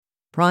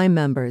Prime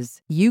members,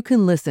 you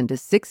can listen to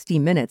 60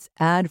 Minutes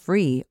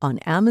ad-free on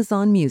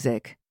Amazon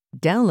Music.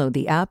 Download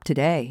the app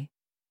today.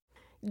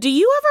 Do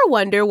you ever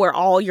wonder where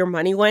all your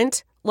money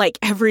went? Like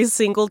every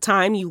single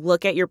time you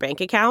look at your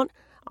bank account?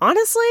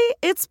 Honestly,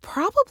 it's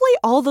probably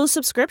all those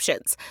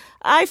subscriptions.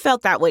 I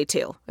felt that way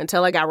too,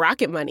 until I got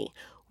Rocket Money.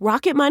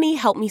 Rocket Money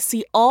helped me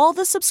see all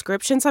the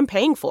subscriptions I'm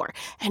paying for,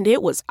 and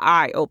it was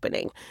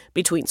eye-opening.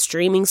 Between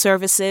streaming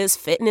services,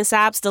 fitness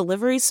apps,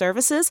 delivery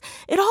services,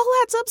 it all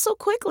adds up so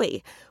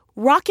quickly.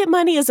 Rocket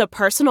Money is a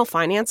personal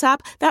finance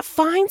app that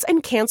finds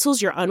and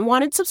cancels your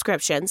unwanted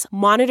subscriptions,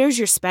 monitors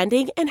your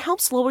spending, and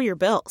helps lower your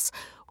bills.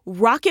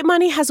 Rocket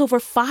Money has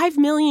over 5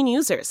 million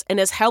users and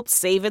has helped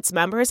save its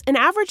members an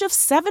average of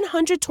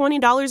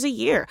 $720 a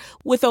year,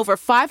 with over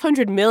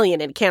 500 million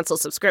in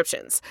canceled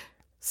subscriptions.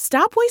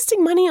 Stop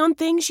wasting money on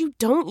things you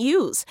don't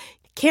use.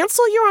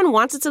 Cancel your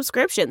unwanted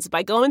subscriptions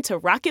by going to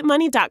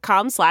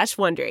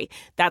rocketmoney.com/Wondery.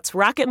 That's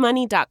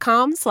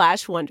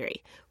rocketmoney.com/Wondery.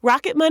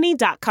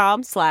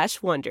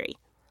 rocketmoney.com/Wondery.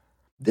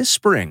 This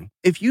spring,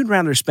 if you'd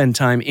rather spend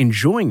time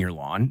enjoying your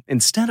lawn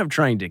instead of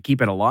trying to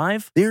keep it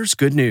alive, there's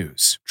good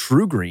news.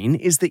 TruGreen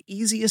is the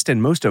easiest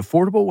and most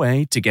affordable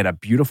way to get a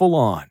beautiful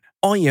lawn.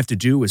 All you have to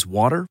do is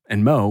water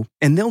and mow,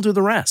 and they'll do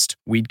the rest.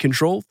 Weed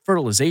control,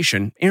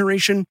 fertilization,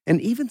 aeration,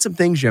 and even some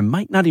things you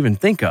might not even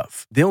think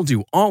of. They'll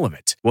do all of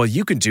it, while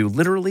you can do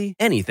literally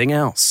anything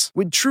else.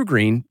 With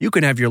TruGreen, you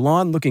can have your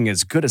lawn looking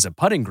as good as a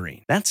putting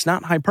green. That's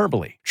not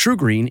hyperbole.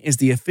 TruGreen is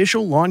the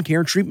official lawn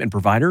care treatment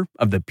provider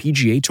of the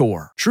PGA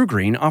Tour.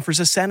 TruGreen offers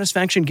a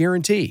satisfaction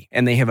guarantee,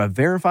 and they have a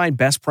verified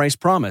best price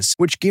promise,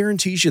 which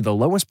guarantees you the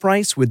lowest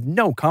price with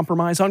no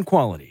compromise on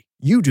quality.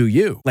 You do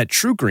you. Let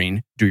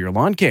TruGreen do your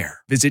lawn care.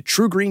 Visit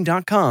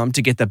TruGreen.com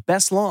to get the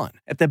best lawn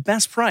at the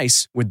best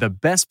price with the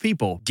best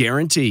people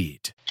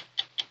guaranteed.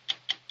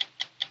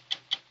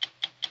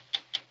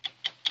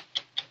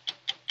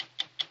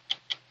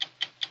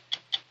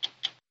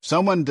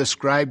 Someone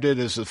described it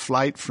as a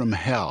flight from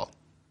hell.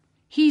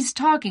 He's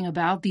talking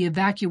about the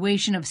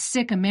evacuation of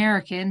sick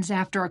Americans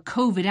after a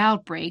COVID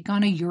outbreak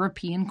on a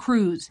European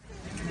cruise.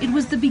 It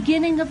was the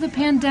beginning of the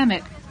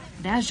pandemic,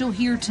 and as you'll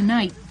hear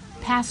tonight,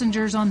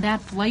 passengers on that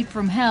flight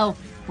from hell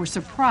were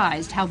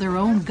surprised how their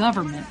own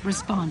government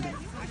responded.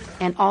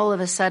 And all of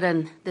a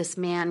sudden, this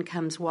man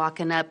comes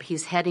walking up.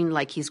 He's heading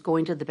like he's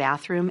going to the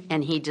bathroom,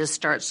 and he just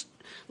starts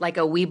like a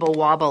weeble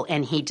wobble,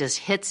 and he just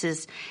hits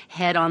his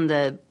head on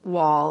the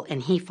wall,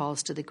 and he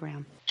falls to the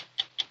ground.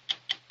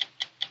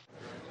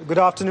 Good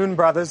afternoon,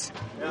 brothers.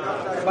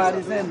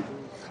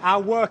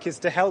 Our work is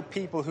to help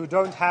people who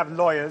don't have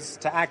lawyers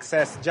to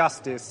access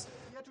justice.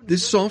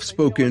 This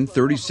soft-spoken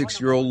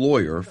 36-year-old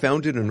lawyer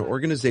founded an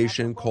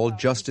organization called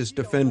Justice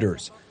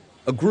Defenders,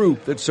 a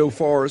group that so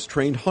far has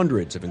trained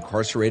hundreds of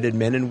incarcerated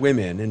men and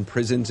women in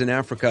prisons in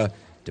Africa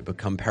to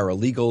become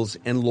paralegals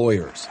and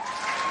lawyers.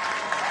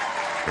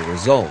 The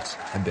results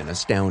have been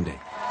astounding.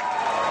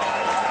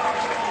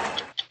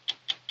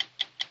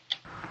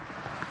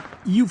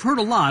 You've heard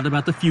a lot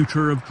about the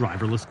future of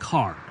driverless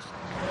cars.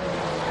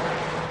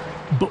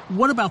 But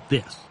what about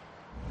this?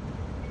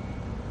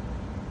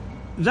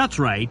 That's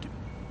right.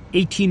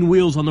 18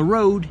 wheels on the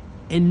road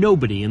and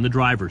nobody in the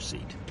driver's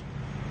seat.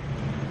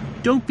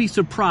 Don't be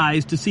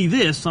surprised to see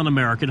this on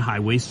American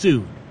highways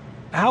soon.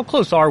 How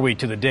close are we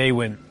to the day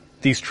when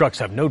these trucks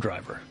have no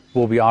driver?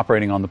 We'll be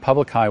operating on the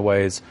public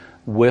highways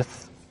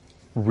with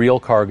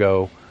real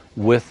cargo,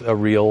 with a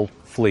real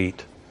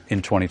fleet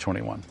in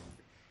 2021.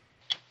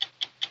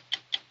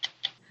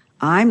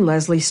 I'm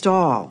Leslie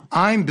Stahl.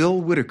 I'm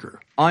Bill Whitaker.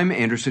 I'm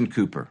Anderson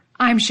Cooper.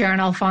 I'm Sharon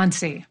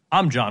Alfonsi.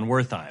 I'm John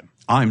Wertheim.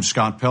 I'm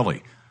Scott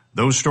Pelley.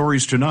 Those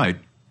stories tonight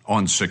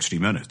on 60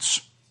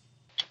 Minutes.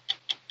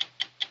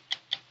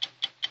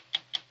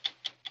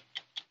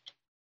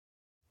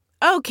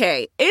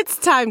 Okay, it's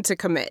time to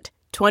commit.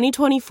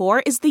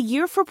 2024 is the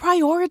year for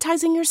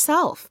prioritizing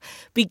yourself.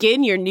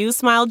 Begin your new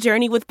smile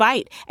journey with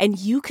Byte, and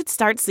you could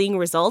start seeing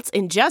results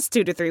in just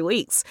 2 to 3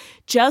 weeks.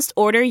 Just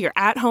order your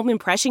at-home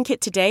impression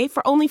kit today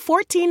for only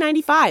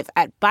 $14.95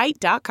 at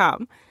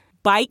Byte.com.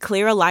 Byte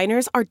clear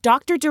aligners are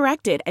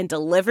doctor-directed and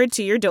delivered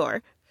to your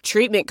door.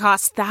 Treatment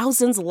costs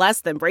thousands less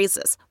than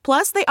braces.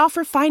 Plus, they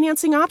offer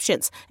financing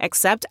options,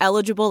 accept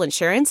eligible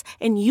insurance,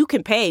 and you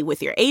can pay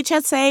with your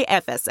HSA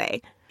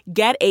FSA.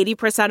 Get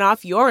 80%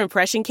 off your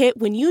impression kit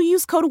when you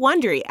use code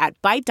WONDERY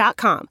at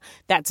Byte.com.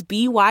 That's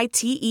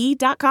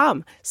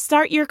BYTE.com.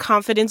 Start your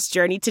confidence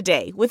journey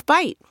today with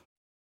Byte.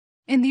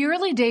 In the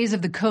early days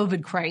of the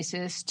COVID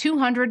crisis,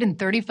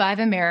 235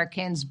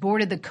 Americans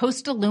boarded the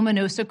Costa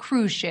Luminosa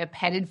cruise ship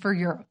headed for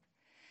Europe.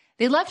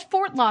 They left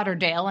Fort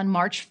Lauderdale on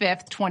March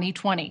 5th,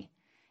 2020.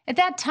 At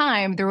that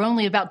time, there were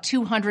only about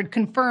 200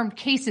 confirmed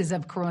cases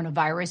of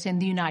coronavirus in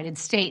the United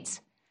States.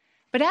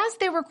 But as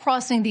they were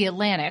crossing the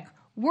Atlantic,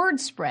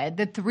 word spread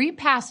that 3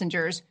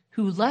 passengers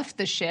who left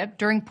the ship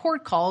during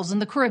port calls in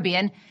the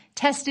Caribbean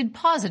tested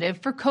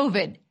positive for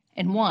COVID,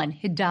 and 1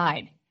 had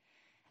died.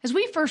 As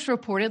we first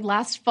reported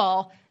last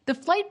fall, the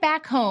flight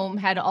back home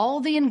had all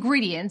the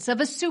ingredients of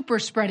a super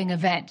spreading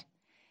event.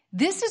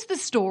 This is the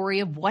story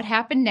of what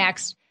happened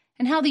next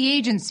and how the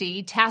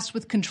agency tasked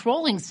with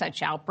controlling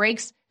such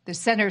outbreaks, the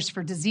Centers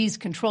for Disease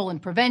Control and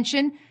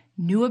Prevention,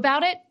 knew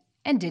about it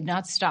and did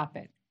not stop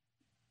it.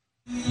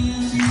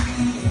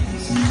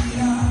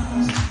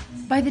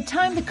 By the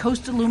time the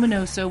Costa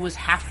Luminosa was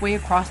halfway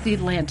across the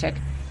Atlantic,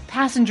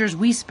 passengers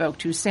we spoke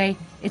to say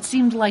it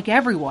seemed like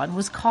everyone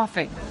was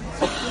coughing.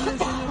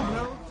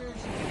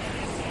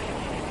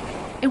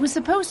 It was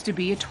supposed to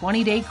be a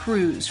 20-day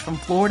cruise from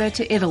Florida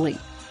to Italy.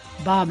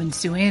 Bob and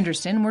Sue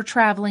Anderson were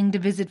traveling to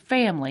visit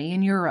family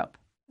in Europe.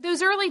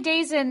 Those early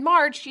days in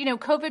March,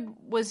 COVID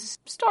was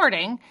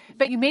starting,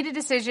 but you made a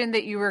decision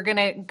that you were going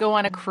to go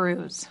on a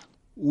cruise.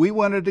 We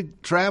wanted to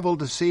travel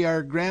to see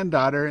our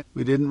granddaughter.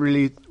 We didn't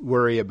really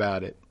worry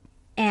about it.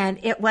 And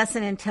it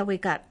wasn't until we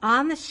got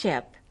on the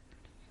ship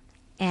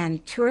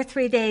and 2 or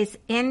 3 days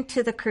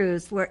into the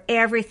cruise where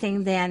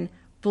everything then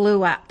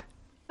blew up.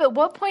 At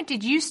what point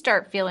did you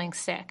start feeling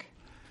sick?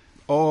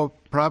 Oh,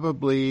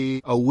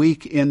 probably a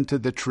week into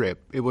the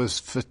trip. It was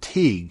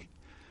fatigue.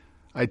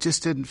 I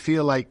just didn't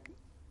feel like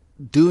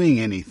doing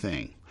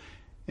anything.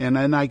 And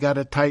then I got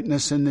a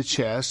tightness in the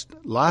chest,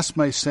 lost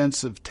my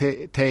sense of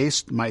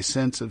taste, my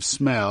sense of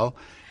smell.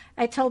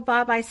 I told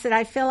Bob, I said,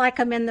 I feel like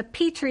I'm in the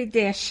Petri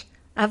dish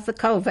of the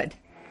COVID.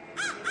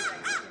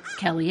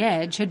 Kelly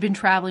Edge had been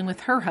traveling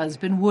with her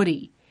husband,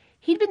 Woody.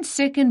 He'd been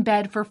sick in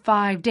bed for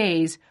 5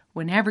 days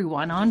when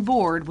everyone on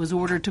board was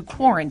ordered to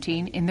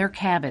quarantine in their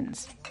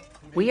cabins.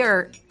 We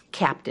are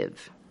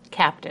captive.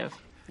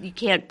 You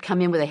can't come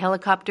in with a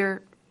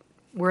helicopter.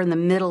 We're in the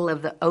middle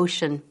of the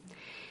ocean,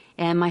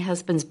 and my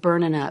husband's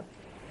burning up.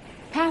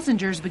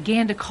 Passengers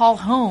began to call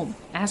home,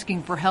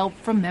 asking for help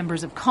from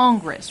members of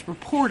Congress,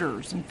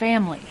 reporters, and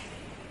family.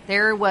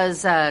 There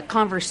was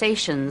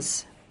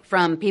conversations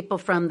from people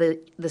from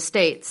the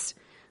states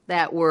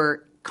that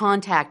were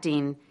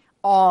contacting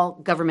all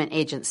government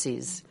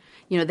agencies.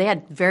 They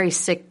had very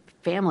sick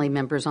family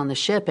members on the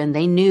ship, and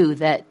they knew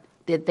that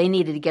they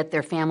needed to get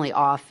their family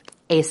off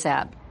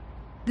ASAP.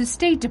 The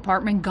State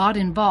Department got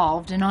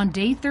involved, and on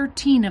day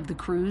 13 of the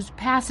cruise,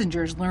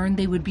 passengers learned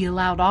they would be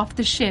allowed off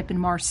the ship in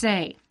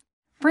Marseille.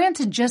 France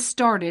had just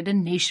started a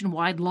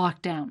nationwide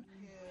lockdown.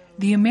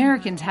 The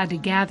Americans had to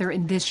gather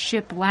in this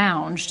ship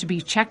lounge to be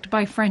checked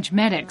by French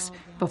medics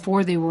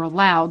before they were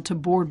allowed to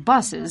board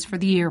buses for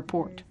the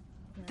airport.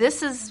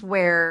 This is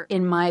where,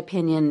 in my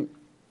opinion,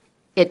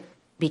 it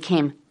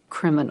became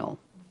criminal.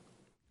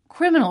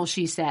 Criminal,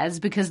 she says,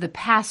 because the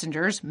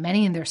passengers,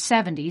 many in their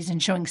 70s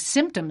and showing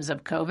symptoms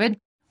of COVID,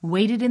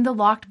 waited in the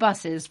locked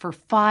buses for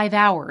 5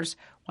 hours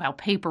while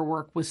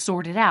paperwork was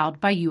sorted out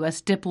by U.S.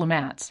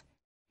 diplomats.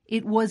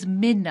 It was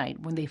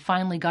midnight when they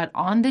finally got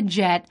on the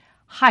jet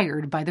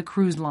hired by the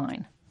cruise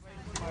line.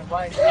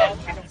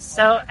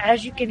 So,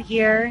 as you can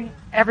hear,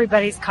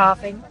 everybody's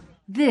coughing.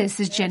 This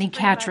is Jenny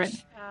Catron.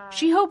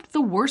 She hoped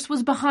the worst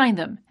was behind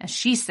them as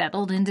she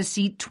settled into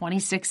seat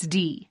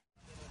 26D.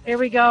 Here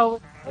we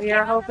go. We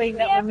are hoping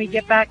that when we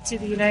get back to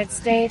the United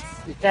States,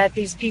 that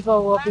these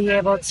people will be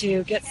able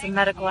to get some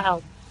medical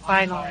help,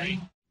 finally.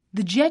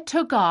 The jet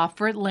took off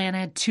for Atlanta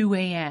at 2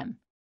 a.m.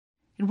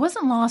 It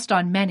wasn't lost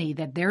on many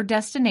that their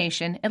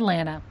destination,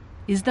 Atlanta,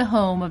 is the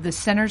home of the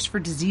Centers for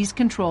Disease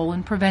Control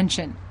and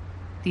Prevention.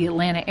 The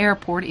Atlanta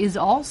airport is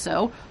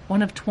also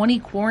one of 20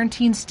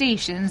 quarantine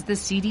stations the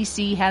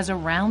CDC has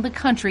around the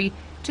country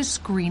to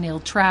screen ill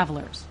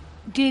travelers.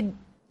 Did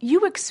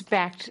you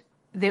expect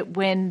that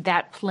when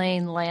that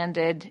plane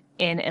landed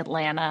in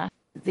Atlanta,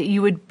 that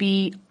you would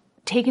be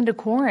taken to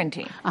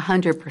quarantine?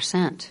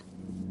 100%.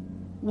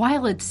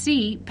 While at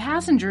sea,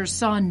 passengers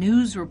saw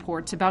news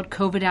reports about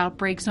COVID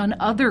outbreaks on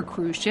other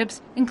cruise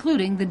ships,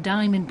 including the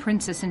Diamond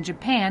Princess in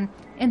Japan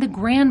and the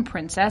Grand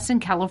Princess in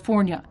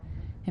California.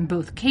 In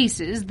both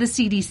cases, the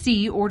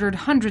CDC ordered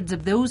hundreds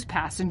of those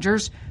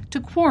passengers to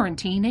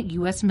quarantine at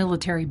U.S.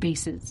 military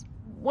bases.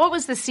 What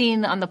was the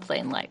scene on the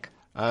plane like?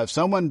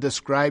 Someone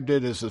described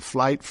it as a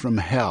flight from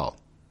hell.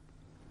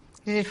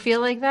 Did it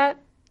feel like that?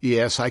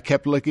 Yes, I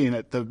kept looking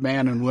at the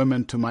man and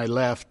women to my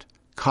left,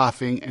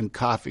 coughing and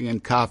coughing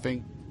and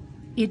coughing.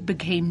 It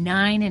became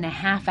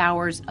 9.5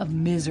 hours of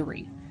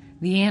misery.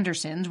 The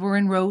Andersons were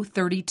in row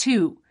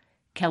 32.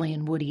 Kelly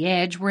and Woody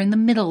Edge were in the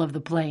middle of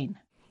the plane.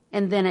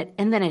 And then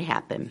it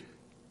happened.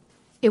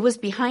 It was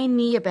behind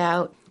me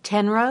about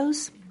 10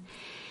 rows,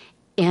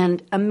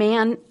 and a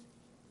man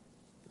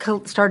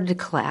started to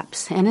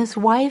collapse, and his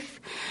wife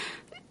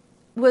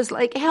was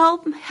like,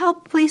 help,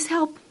 please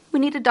help, we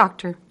need a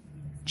doctor.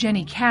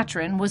 Jenny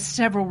Catron was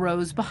several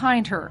rows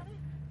behind her.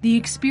 The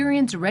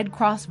experienced Red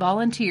Cross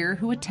volunteer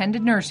who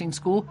attended nursing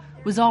school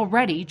was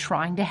already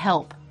trying to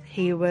help.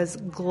 He was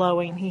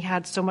glowing. He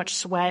had so much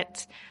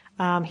sweat.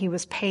 He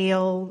was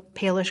pale,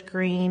 palish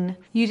green.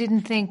 You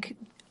didn't think,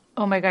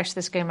 oh my gosh,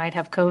 this guy might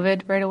have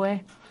COVID right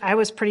away? I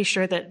was pretty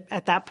sure that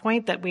at that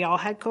point that we all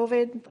had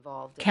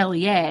COVID.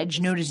 Kelly Edge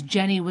noticed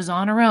Jenny was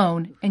on her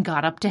own and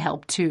got up to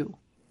help too.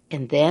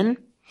 And then,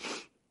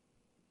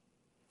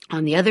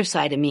 on the other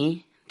side of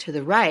me, to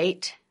the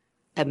right,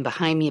 and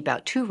behind me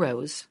about 2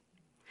 rows,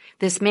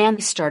 this man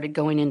started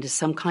going into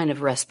some kind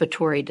of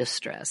respiratory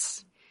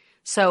distress.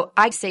 So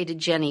I say to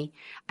Jenny,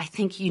 I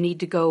think you need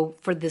to go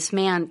for this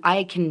man.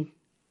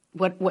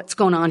 What's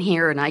going on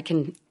here, and I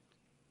can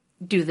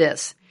do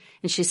this.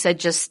 And she said,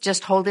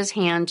 just hold his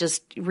hand,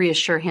 just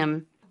reassure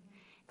him.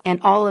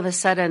 And all of a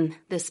sudden,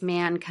 this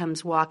man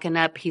comes walking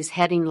up. He's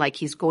heading like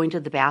he's going to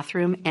the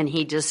bathroom, and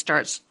he just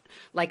starts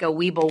like a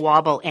weeble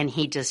wobble, and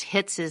he just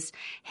hits his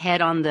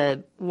head on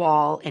the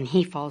wall, and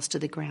he falls to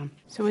the ground.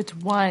 So it's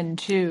 1,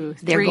 2,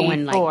 3, They're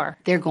going 4.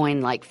 They're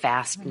going like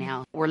fast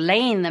now. We're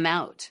laying them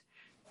out.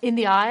 In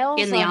the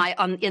aisles?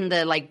 In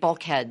the like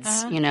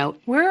bulkheads, you know.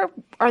 Where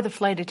are the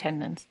flight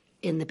attendants?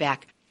 In the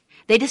back.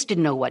 They just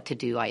didn't know what to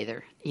do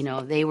either. You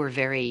know, they were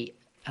very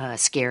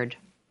scared.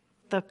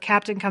 The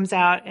captain comes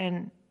out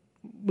and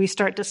we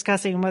start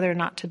discussing whether or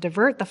not to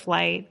divert the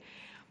flight.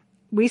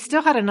 We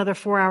still had another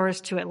 4 hours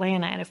to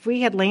Atlanta. And if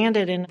we had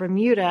landed in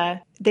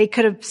Bermuda, they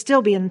could have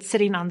still been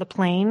sitting on the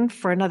plane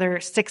for another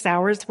 6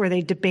 hours where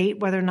they debate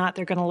whether or not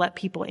they're going to let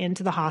people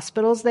into the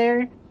hospitals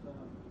there.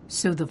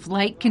 So the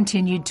flight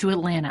continued to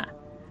Atlanta.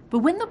 But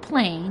when the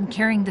plane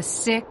carrying the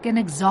sick and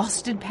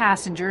exhausted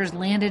passengers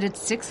landed at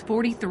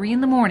 6:43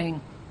 in the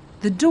morning,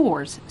 the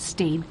doors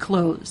stayed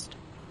closed.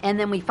 And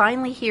then we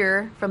finally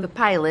hear from the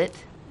pilot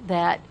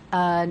that,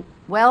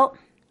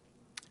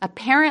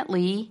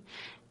 apparently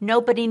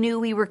nobody knew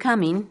we were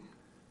coming.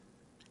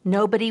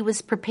 Nobody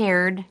was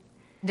prepared.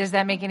 Does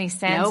that make any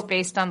sense? Nope.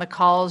 Based on the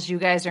calls you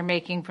guys are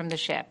making from the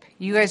ship?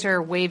 You guys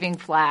are waving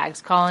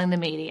flags, calling the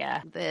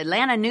media. The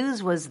Atlanta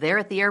News was there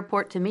at the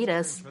airport to meet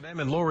us. For them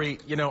and Lori,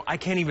 I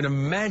can't even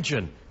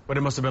imagine what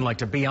it must have been like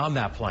to be on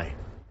that plane.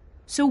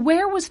 So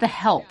where was the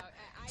help?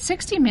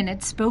 60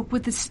 Minutes spoke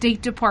with the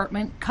State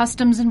Department,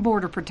 Customs and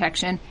Border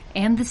Protection,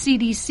 and the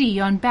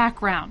CDC on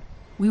background.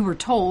 We were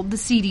told the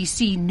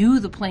CDC knew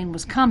the plane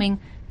was coming,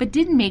 but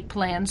didn't make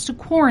plans to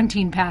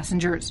quarantine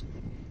passengers.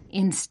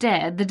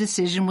 Instead, the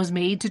decision was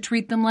made to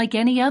treat them like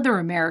any other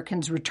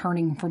Americans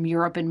returning from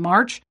Europe in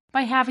March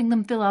by having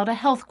them fill out a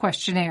health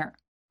questionnaire.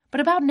 But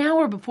about an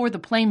hour before the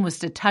plane was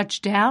to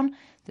touch down,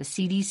 the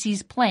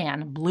CDC's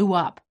plan blew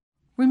up.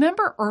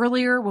 Remember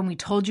earlier when we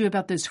told you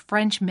about those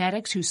French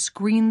medics who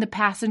screened the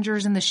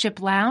passengers in the ship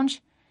lounge?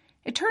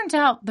 It turns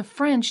out the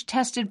French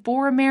tested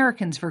 4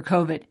 Americans for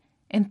COVID,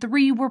 and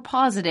 3 were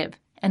positive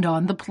and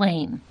on the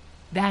plane.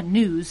 That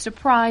news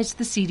surprised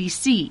the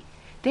CDC.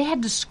 They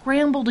had to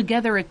scramble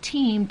together a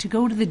team to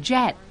go to the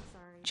jet.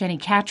 Jenny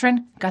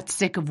Catron got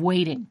sick of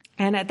waiting.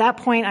 And at that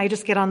point, I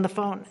just get on the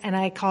phone and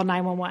I call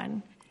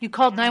 911. You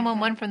called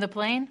 911 from the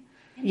plane?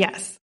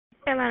 Yes.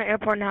 Atlanta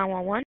Airport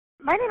 911.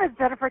 My name is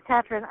Jennifer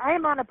Catron. I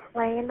am on a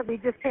plane. We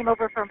just came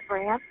over from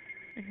France.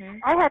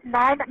 I had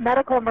 9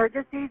 medical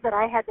emergencies that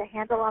I had to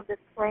handle on this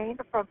plane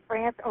from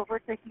France over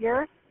to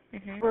here.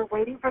 We're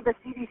waiting for the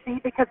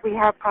CDC because we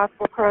have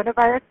possible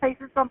coronavirus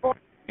cases on board.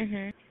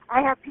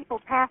 I have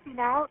people passing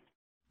out.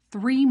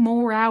 3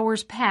 more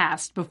hours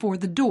passed before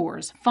the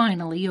doors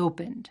finally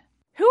opened.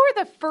 Who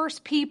were the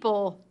first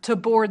people to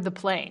board the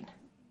plane?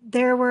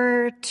 There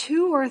were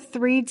 2 or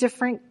 3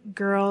 different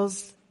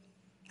girls.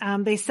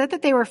 They said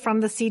that they were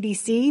from the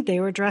CDC. They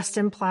were dressed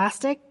in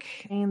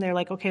plastic. And they're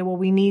like, okay, well,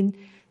 we need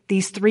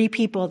these 3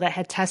 people that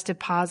had tested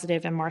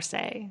positive in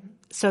Marseille.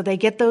 So they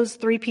get those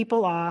 3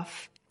 people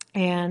off.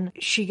 And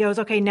she goes,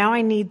 okay, now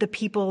I need the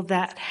people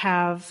that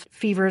have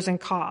fevers and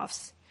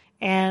coughs.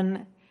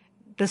 And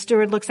the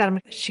steward looks at him.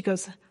 She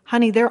goes,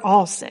 honey, they're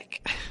all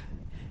sick.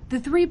 The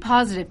 3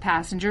 positive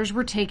passengers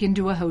were taken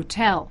to a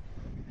hotel.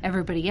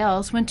 Everybody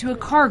else went to a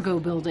cargo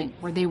building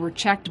where they were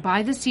checked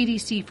by the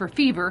CDC for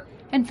fever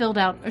and filled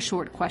out a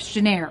short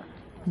questionnaire.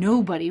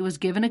 Nobody was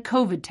given a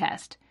COVID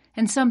test,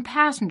 and some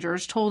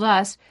passengers told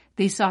us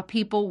they saw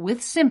people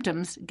with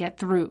symptoms get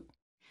through.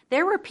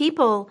 There were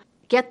people,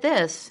 get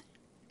this,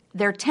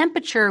 their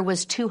temperature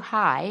was too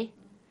high,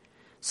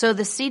 so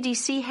the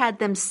CDC had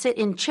them sit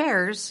in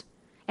chairs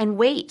and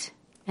wait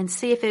and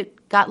see if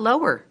it got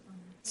lower.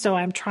 So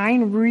I'm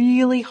trying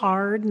really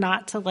hard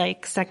not to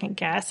second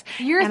guess.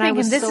 You're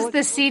thinking this is the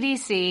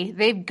CDC.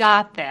 They've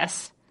got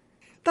this.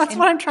 That's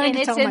what I'm trying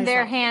to tell myself. And it's in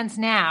their hands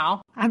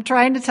now. I'm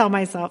trying to tell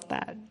myself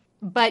that.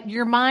 But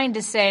your mind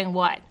is saying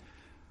what?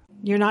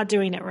 You're not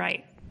doing it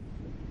right.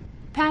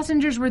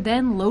 Passengers were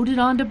then loaded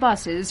onto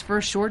buses for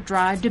a short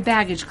drive to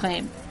baggage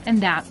claim.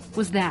 And that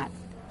was that.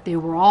 They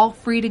were all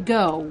free to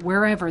go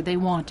wherever they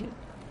wanted.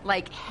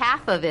 Like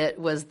half of it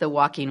was the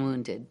walking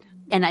wounded.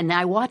 And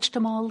I watched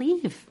them all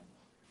leave.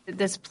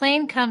 This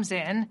plane comes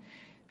in,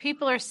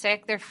 people are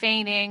sick, they're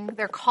fainting,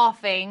 they're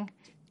coughing,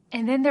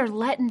 and then they're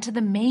let into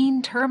the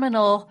main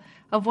terminal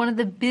of one of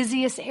the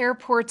busiest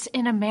airports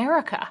in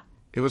America.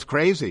 It was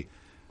crazy.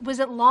 Was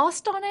it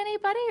lost on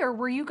anybody, or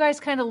were you guys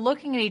kind of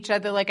looking at each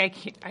other like,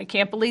 I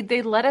can't believe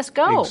they let us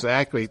go?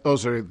 Exactly.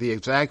 Those are the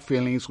exact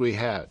feelings we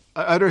had.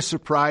 Utter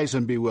surprise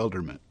and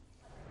bewilderment.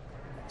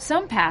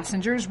 Some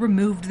passengers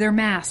removed their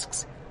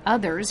masks.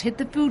 Others hit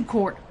the food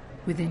court.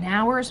 Within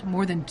hours,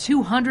 more than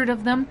 200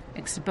 of them,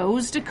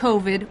 exposed to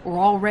COVID or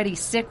already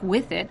sick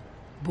with it,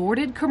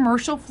 boarded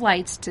commercial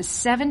flights to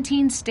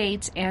 17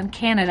 states and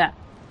Canada,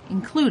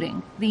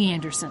 including the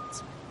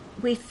Andersons.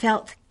 We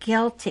felt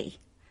guilty.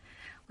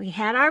 We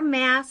had our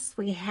masks,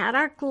 we had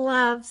our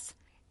gloves,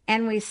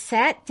 and we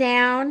sat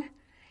down,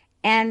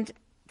 and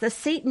the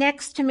seat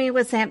next to me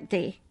was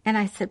empty. And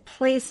I said,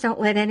 please don't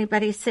let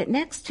anybody sit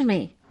next to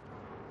me.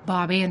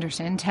 Bob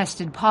Anderson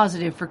tested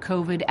positive for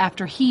COVID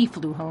after he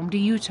flew home to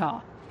Utah.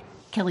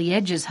 Kelly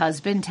Edge's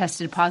husband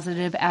tested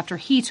positive after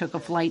he took a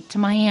flight to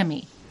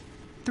Miami.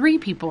 3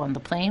 people on the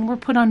plane were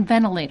put on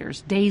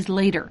ventilators days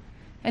later,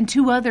 and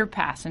 2 other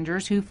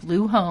passengers who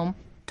flew home,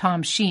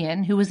 Tom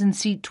Sheehan, who was in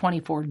seat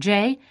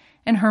 24J,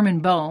 and Herman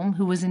Boehm,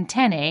 who was in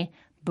 10A,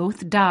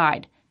 both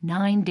died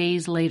 9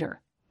 days later.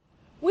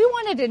 We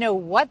wanted to know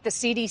what the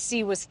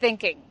CDC was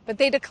thinking, but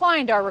they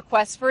declined our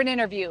request for an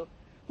interview.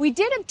 We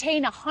did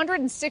obtain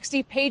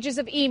 160 pages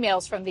of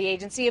emails from the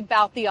agency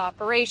about the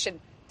operation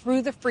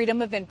through the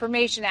Freedom of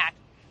Information Act,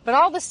 but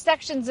all the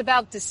sections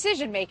about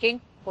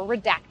decision-making were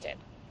redacted.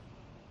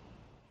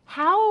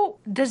 How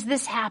does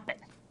this happen?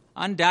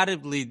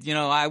 Undoubtedly,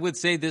 I would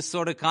say this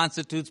sort of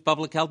constitutes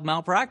public health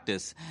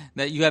malpractice,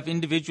 that you have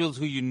individuals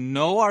who you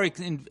know are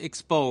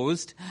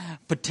exposed,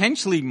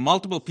 potentially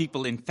multiple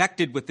people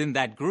infected within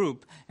that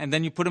group, and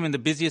then you put them in the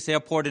busiest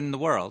airport in the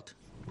world.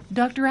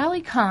 Dr.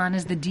 Ali Khan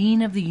is the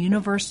dean of the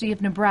University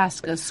of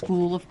Nebraska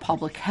School of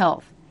Public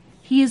Health.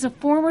 He is a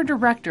former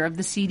director of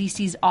the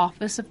CDC's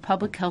Office of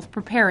Public Health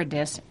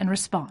Preparedness and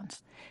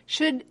Response.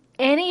 Should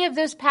any of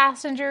those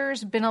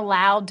passengers been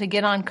allowed to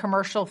get on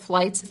commercial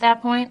flights at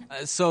that point?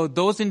 So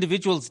those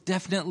individuals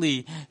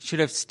definitely should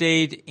have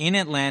stayed in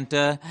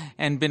Atlanta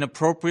and been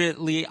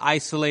appropriately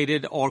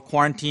isolated or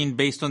quarantined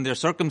based on their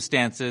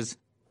circumstances.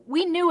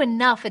 We knew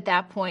enough at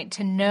that point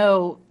to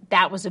know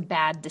that was a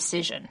bad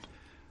decision.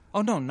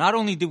 Oh, no, not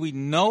only did we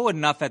know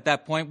enough at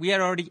that point, we had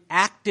already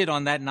acted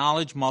on that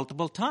knowledge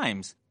multiple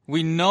times.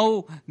 We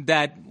know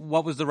that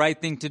what was the right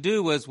thing to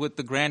do was with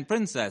the Grand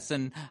Princess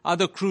and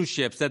other cruise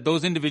ships, that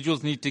those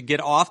individuals need to get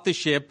off the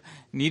ship,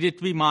 needed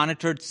to be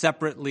monitored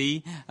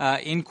separately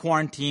in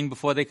quarantine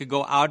before they could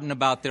go out and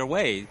about their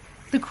way.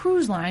 The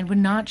cruise line would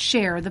not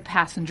share the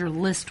passenger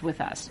list with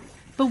us,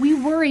 but we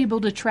were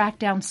able to track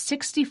down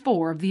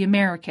 64 of the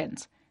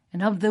Americans.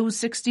 And of those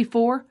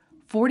 64,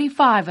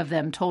 45 of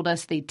them told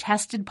us they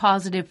tested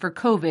positive for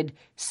COVID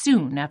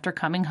soon after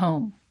coming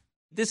home.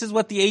 This is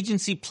what the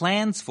agency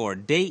plans for,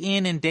 day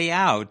in and day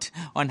out,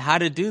 on how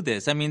to do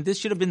this. I mean, this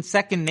should have been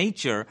second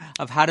nature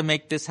of how to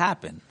make this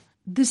happen.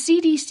 The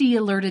CDC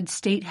alerted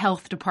state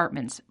health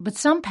departments, but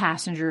some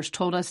passengers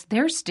told us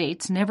their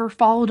states never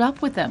followed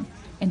up with them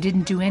and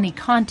didn't do any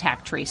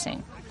contact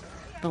tracing.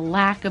 The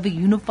lack of a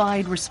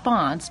unified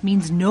response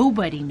means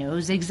nobody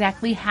knows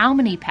exactly how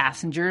many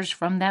passengers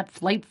from that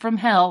flight from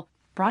hell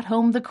brought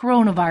home the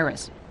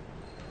coronavirus,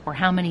 or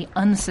how many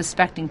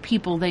unsuspecting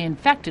people they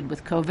infected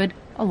with COVID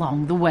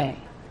along the way.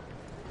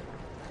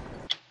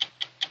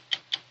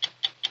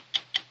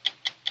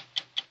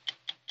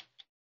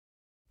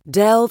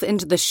 Delve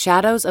into the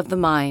shadows of the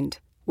mind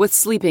with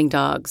Sleeping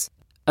Dogs,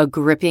 a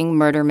gripping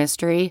murder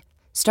mystery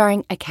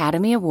starring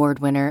Academy Award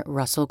winner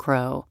Russell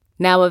Crowe.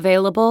 Now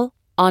available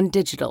on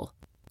digital.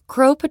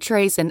 Crowe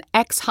portrays an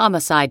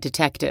ex-homicide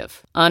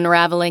detective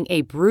unraveling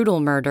a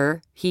brutal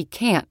murder he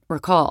can't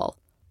recall.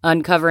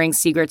 Uncovering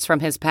secrets from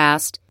his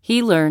past,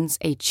 he learns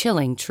a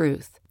chilling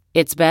truth.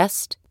 It's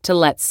best to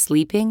let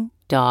sleeping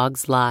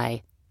dogs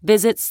lie.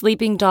 Visit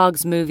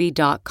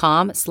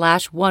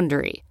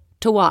sleepingdogsmovie.com/Wondery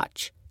to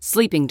watch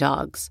Sleeping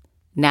Dogs,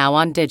 now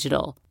on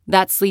digital.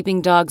 That's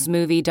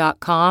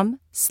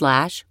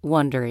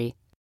sleepingdogsmovie.com/Wondery.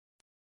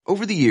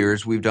 Over the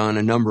years, we've done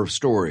a number of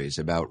stories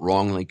about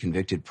wrongly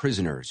convicted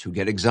prisoners who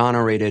get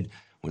exonerated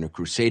when a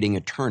crusading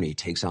attorney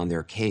takes on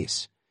their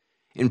case.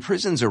 In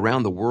prisons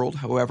around the world,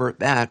 however,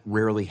 that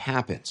rarely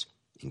happens.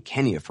 In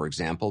Kenya, for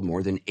example,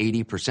 more than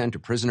 80%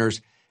 of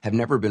prisoners have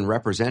never been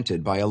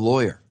represented by a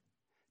lawyer.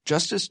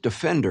 Justice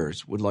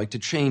Defenders would like to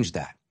change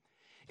that.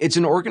 It's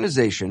an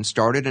organization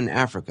started in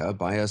Africa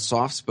by a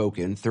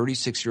soft-spoken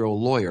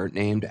 36-year-old lawyer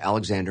named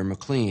Alexander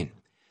McLean.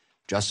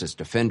 Justice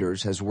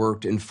Defenders has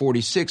worked in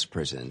 46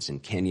 prisons in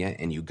Kenya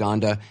and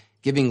Uganda,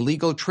 giving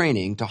legal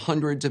training to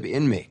hundreds of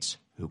inmates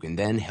who can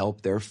then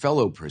help their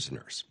fellow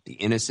prisoners, the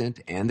innocent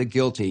and the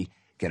guilty,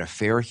 get a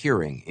fair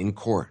hearing in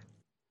court.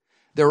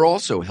 They're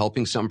also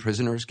helping some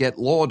prisoners get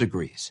law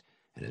degrees.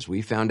 And as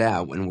we found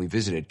out when we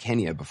visited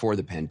Kenya before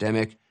the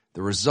pandemic,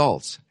 the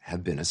results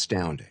have been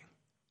astounding.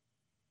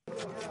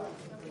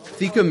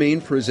 Thika Main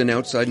Prison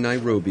outside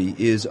Nairobi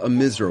is a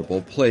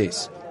miserable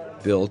place.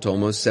 Built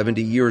almost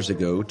 70 years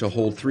ago to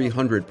hold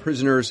 300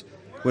 prisoners,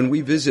 when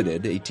we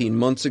visited 18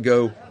 months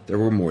ago, there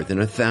were more than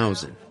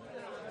 1,000.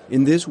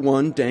 In this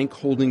one dank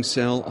holding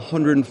cell,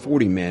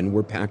 140 men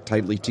were packed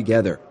tightly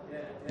together,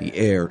 the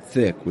air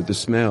thick with the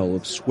smell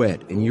of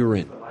sweat and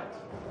urine.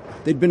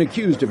 They'd been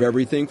accused of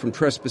everything from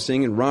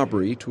trespassing and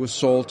robbery to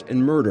assault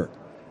and murder.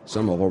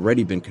 Some have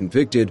already been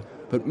convicted,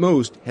 but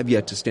most have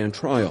yet to stand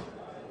trial.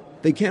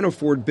 They can't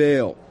afford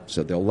bail,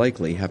 so they'll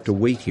likely have to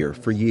wait here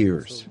for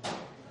years.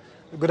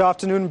 Good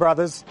afternoon,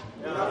 brothers.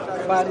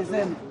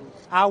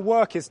 Our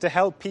work is to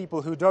help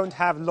people who don't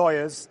have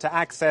lawyers to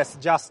access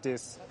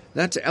justice.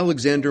 That's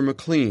Alexander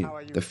McLean,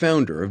 the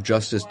founder of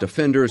Justice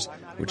Defenders,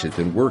 which has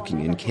been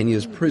working in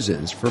Kenya's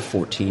prisons for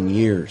 14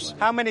 years.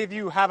 How many of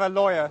you have a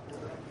lawyer?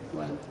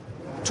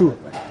 2,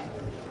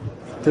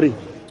 3.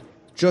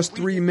 Just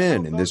 3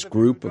 men in this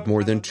group of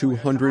more than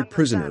 200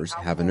 prisoners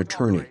have an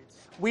attorney.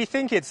 We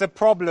think it's a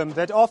problem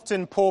that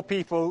often poor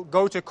people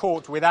go to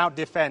court without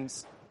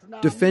defense.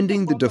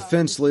 Defending the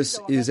defenseless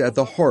is at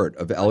the heart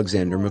of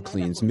Alexander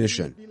McLean's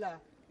mission.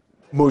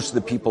 Most of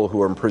the people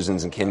who are in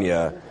prisons in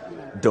Kenya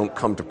don't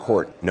come to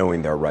court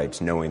knowing their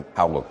rights, knowing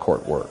how a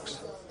court works.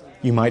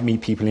 You might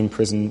meet people in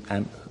prison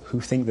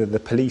who think that the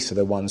police are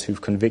the ones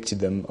who've convicted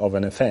them of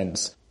an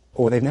offence,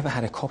 or they've never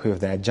had a copy of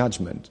their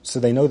judgment, so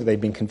they know that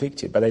they've been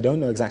convicted, but they don't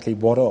know exactly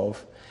what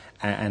of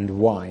and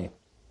why.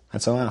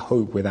 And so our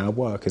hope with our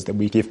work is that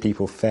we give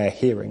people fair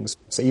hearings.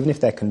 So even if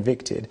they're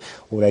convicted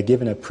or they're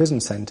given a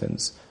prison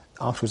sentence,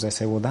 afterwards they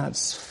say, well,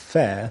 that's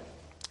fair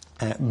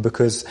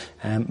because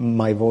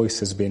my voice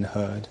has been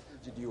heard.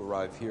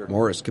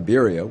 Morris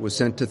Kabiria was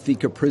sent to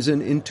Thika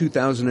prison in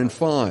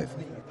 2005.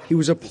 He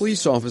was a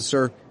police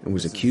officer and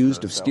was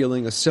accused of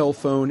stealing a cell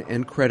phone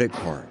and credit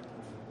card.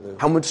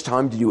 How much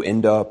time did you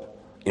end up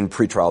in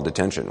pretrial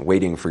detention,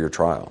 waiting for your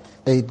trial?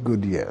 8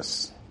 good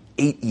years.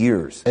 8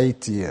 years?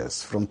 8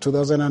 years, from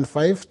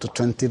 2005 to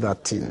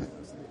 2013.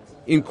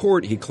 In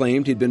court, he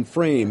claimed he'd been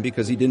framed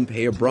because he didn't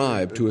pay a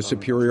bribe to a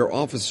superior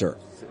officer.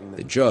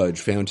 The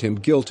judge found him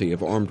guilty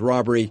of armed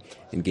robbery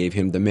and gave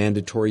him the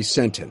mandatory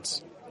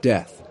sentence,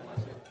 death.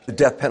 The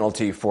death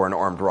penalty for an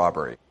armed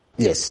robbery?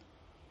 Yes.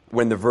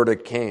 When the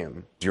verdict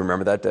came, do you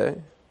remember that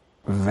day?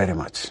 Very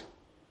much.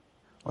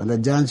 When the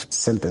judge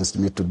sentenced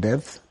me to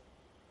death,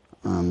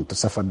 to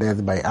suffer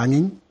death by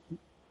hanging,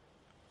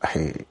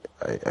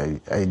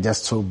 I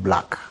just saw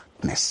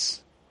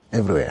blackness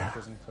everywhere.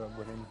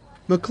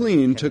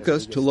 McLean took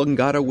us to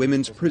Langata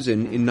Women's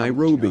Prison in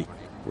Nairobi,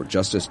 where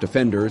Justice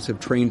Defenders have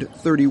trained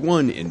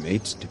 31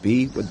 inmates to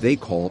be what they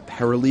call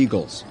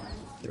paralegals.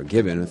 They're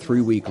given a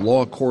 3-week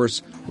law course,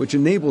 which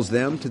enables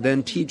them to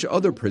then teach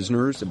other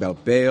prisoners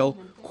about bail,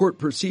 court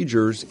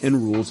procedures,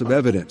 and rules of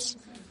evidence.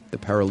 The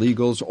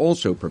paralegals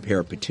also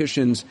prepare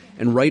petitions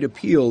and write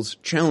appeals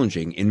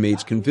challenging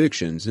inmates'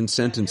 convictions and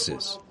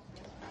sentences.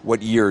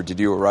 What year did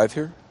you arrive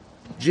here?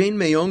 Jane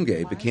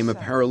Mayonge became a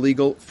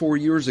paralegal 4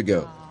 years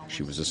ago.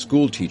 She was a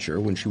school teacher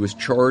when she was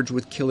charged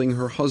with killing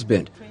her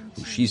husband,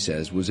 who she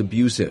says was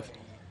abusive.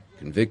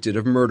 Convicted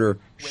of murder,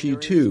 she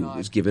too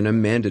was given a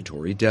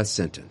mandatory death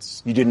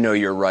sentence. You didn't know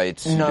your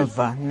rights?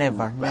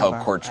 Never.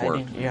 How courts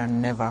work?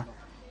 Never.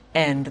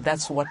 And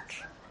that's what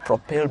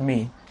propelled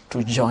me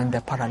to join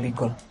the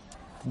paralegal.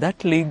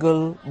 That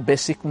legal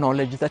basic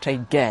knowledge that I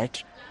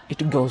get,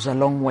 it goes a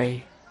long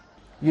way.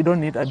 You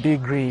don't need a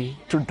degree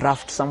to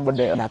draft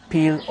somebody an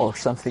appeal or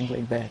something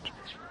like that.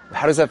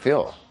 How does that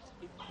feel?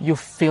 You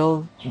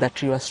feel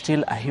that you are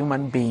still a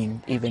human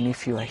being, even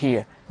if you are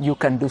here. You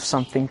can do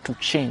something to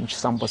change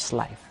somebody's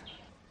life.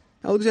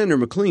 Alexander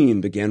McLean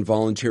began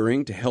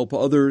volunteering to help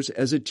others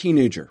as a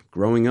teenager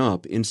growing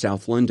up in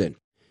South London.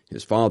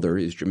 His father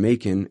is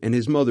Jamaican and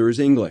his mother is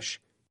English.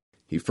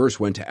 He first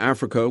went to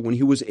Africa when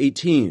he was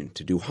 18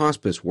 to do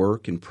hospice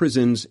work in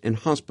prisons and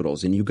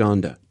hospitals in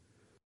Uganda.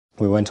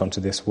 We went onto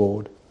this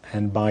ward,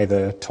 and by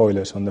the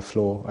toilet on the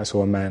floor, I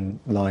saw a man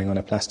lying on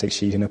a plastic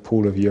sheet in a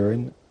pool of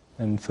urine.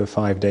 And for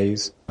 5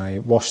 days, I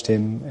washed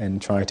him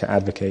and tried to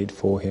advocate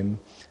for him.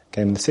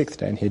 Came the 6th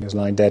day, and he was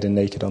lying dead and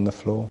naked on the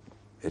floor.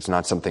 It's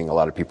not something a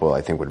lot of people,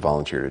 I think, would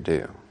volunteer to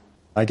do.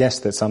 I guess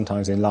that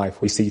sometimes in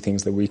life we see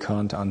things that we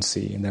can't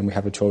unsee, and then we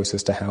have a choice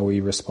as to how we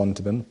respond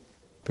to them.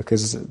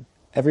 Because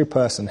every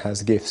person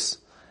has gifts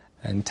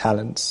and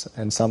talents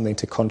and something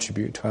to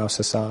contribute to our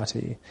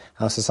society.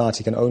 Our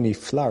society can only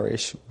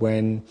flourish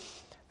when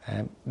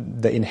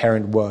the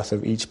inherent worth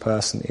of each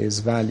person is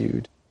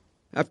valued.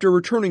 After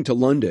returning to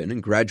London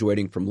and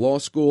graduating from law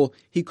school,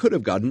 he could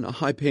have gotten a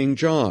high-paying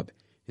job.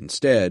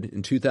 Instead,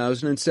 in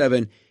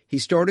 2007, he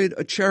started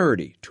a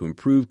charity to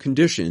improve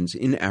conditions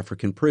in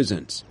African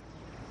prisons.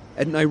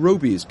 At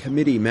Nairobi's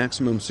Committee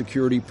Maximum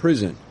Security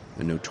Prison,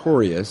 a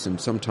notorious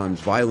and sometimes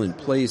violent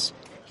place,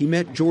 he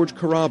met George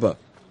Karaba,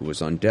 who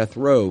was on death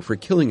row for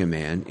killing a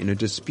man in a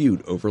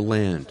dispute over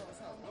land.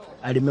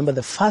 I remember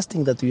the first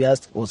thing that we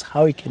asked was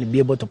how he can be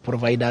able to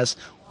provide us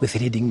with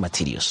reading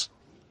materials.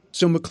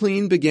 So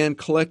McLean began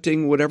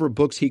collecting whatever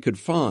books he could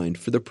find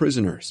for the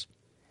prisoners.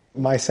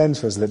 My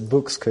sense was that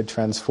books could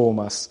transform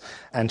us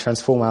and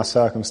transform our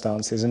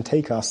circumstances and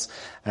take us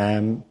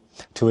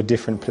to a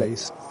different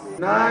place.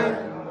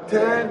 9,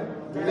 10,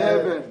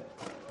 11.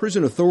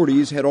 Prison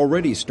authorities had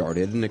already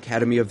started an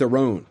academy of their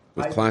own,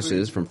 with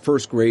classes from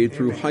first grade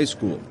through high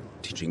school,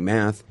 teaching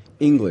math,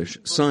 English,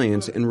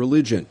 science, and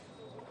religion.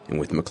 And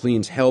with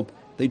McLean's help,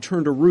 they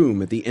turned a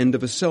room at the end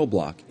of a cell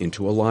block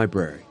into a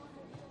library.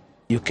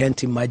 You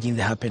can't imagine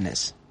the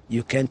happiness.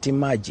 You can't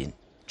imagine.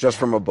 Just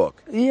from a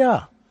book?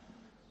 Yeah.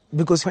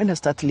 Because when I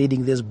start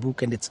reading this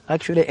book and it's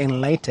actually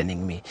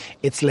enlightening me,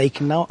 it's like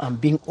now I'm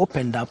being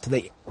opened up to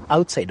the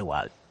outside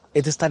world.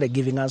 It started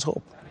giving us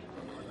hope.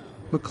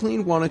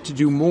 McLean wanted to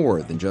do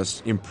more than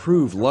just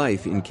improve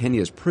life in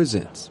Kenya's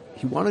prisons.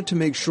 He wanted to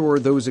make sure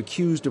those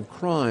accused of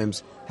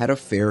crimes had a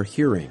fair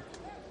hearing.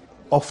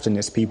 Often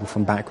it's people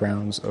from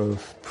backgrounds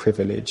of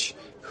privilege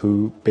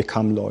who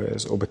become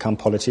lawyers or become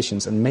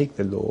politicians and make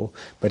the law,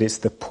 but it's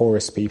the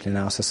poorest people in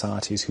our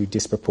societies who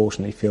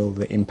disproportionately feel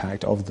the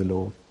impact of the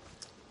law.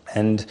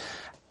 And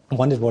I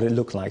wondered what it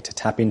looked like to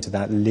tap into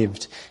that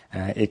lived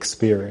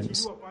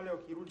experience.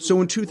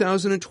 So in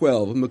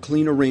 2012,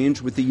 McLean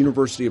arranged with the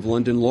University of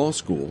London Law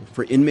School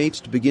for inmates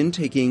to begin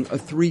taking a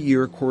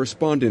 3-year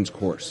correspondence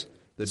course,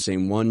 the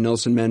same one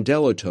Nelson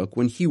Mandela took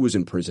when he was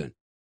in prison.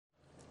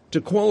 To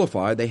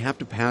qualify, they have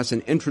to pass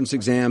an entrance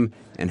exam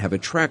and have a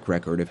track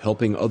record of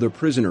helping other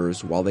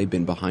prisoners while they've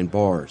been behind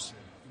bars.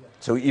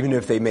 So even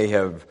if they may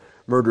have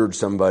murdered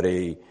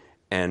somebody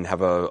and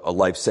have a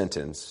life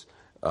sentence,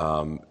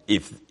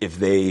 if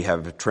they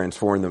have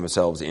transformed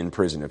themselves in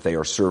prison, if they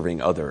are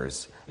serving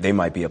others, they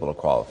might be able to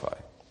qualify.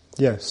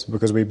 Yes,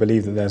 because we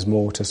believe that there's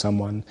more to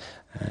someone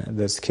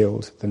that's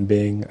killed than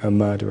being a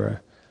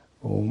murderer,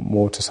 or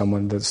more to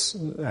someone that's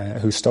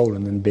who's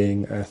stolen than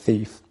being a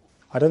thief.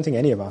 I don't think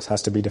any of us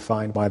has to be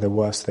defined by the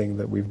worst thing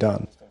that we've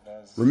done.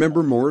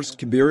 Remember Morris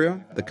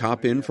Kibiria, the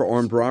cop in for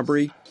armed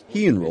robbery?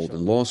 He enrolled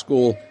in law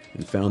school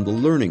and found the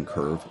learning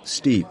curve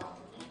steep.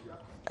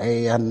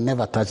 I had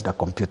never touched a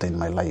computer in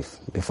my life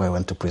before I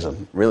went to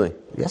prison. Really?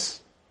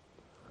 Yes.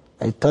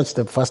 I touched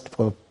the first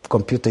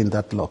computer in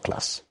that law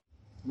class.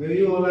 Were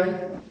you all right?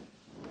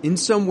 In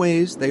some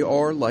ways, they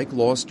are like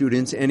law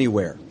students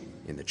anywhere.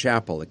 In the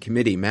chapel at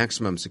Committee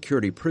Maximum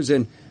Security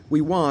Prison, we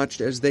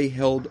watched as they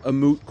held a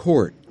moot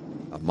court,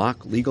 a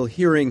mock legal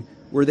hearing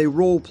where they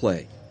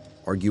role-play,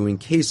 arguing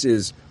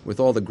cases with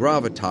all the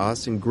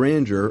gravitas and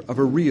grandeur of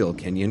a real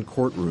Kenyan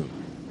courtroom.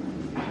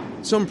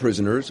 Some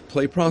prisoners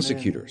play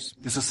prosecutors.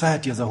 The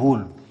society as a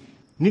whole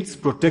needs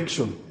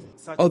protection.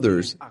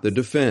 Others, the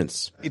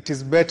defense. It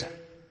is better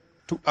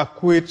to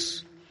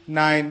acquit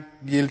 9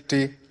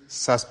 guilty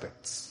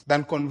suspects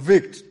than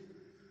convict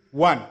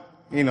 1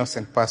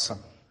 innocent person.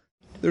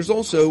 There's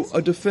also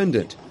a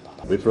defendant.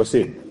 We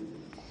proceed.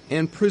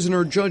 And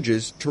prisoner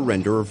judges to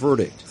render a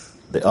verdict.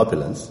 The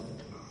appellants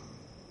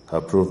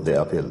approve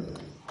the appeal.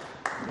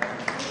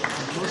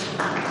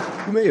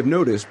 You may have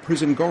noticed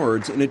prison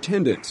guards in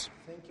attendance.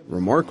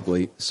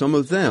 Remarkably, some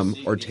of them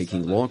are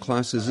taking law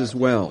classes as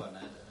well.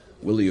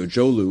 Willie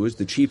Ojolu is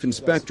the chief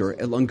inspector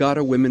at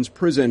Langata Women's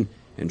Prison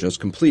and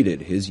just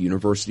completed his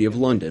University of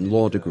London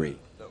law degree.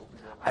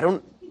 I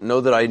don't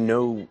know that I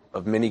know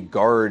of many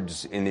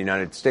guards in the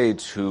United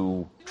States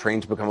who train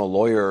to become a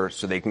lawyer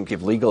so they can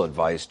give legal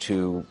advice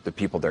to the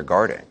people they're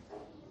guarding.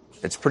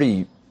 It's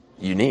pretty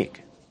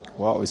unique.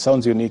 Wow, it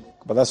sounds unique,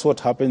 but that's what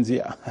happens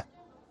here.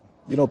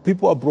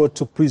 People are brought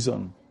to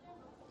prison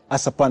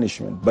as a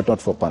punishment, but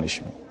not for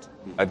punishment.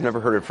 I've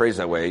never heard it phrased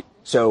that way.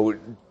 So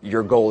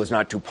your goal is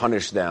not to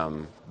punish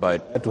them,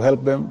 but to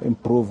help them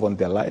improve on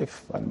their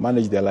life and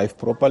manage their life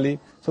properly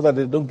so that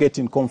they don't get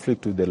in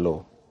conflict with the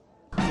law.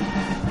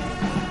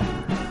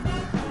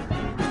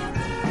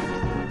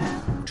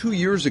 2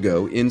 years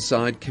ago,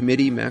 inside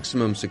Committee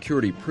Maximum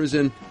Security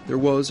Prison, there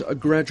was a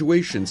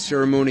graduation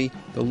ceremony,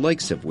 the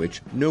likes of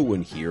which no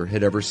one here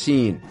had ever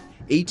seen.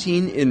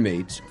 18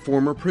 inmates,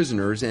 former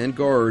prisoners and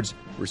guards,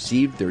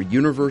 received their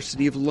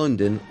University of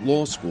London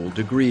Law School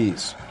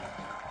degrees.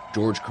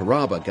 George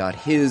Karaba got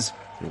his,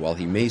 and while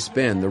he may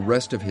spend the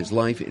rest of his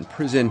life in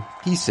prison,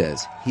 he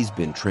says he's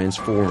been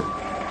transformed.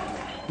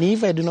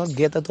 If I do not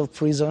get out of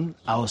prison,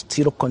 I'll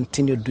still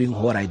continue doing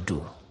what I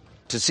do.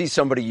 To see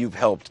somebody you've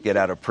helped get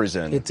out of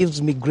prison, it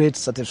gives me great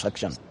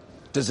satisfaction.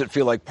 Does it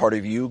feel like part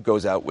of you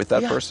goes out with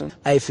that person?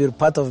 I feel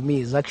part of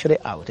me is actually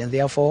out, and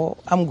therefore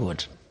I'm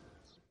good.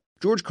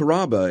 George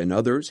Karaba and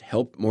others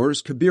helped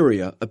Morris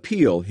Kibiria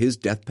appeal his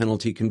death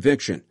penalty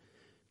conviction.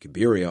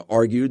 Kibiria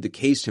argued the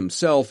case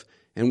himself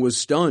and was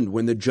stunned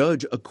when the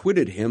judge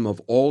acquitted him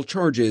of all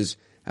charges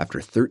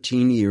after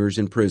 13 years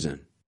in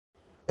prison.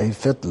 I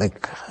felt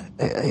like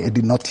I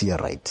did not hear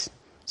right.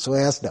 So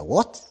I asked her,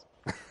 what?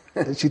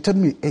 She told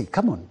me, hey,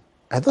 come on.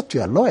 I thought you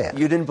were a lawyer.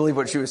 You didn't believe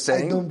what she was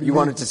saying? You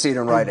wanted to see it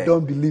in writing? I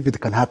don't believe it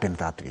can happen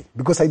that way.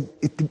 Because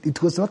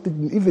it was not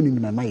even in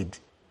my mind.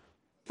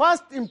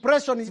 First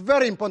impression is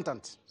very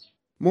important.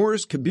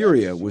 Morris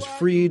Kibiria was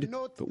freed,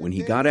 but when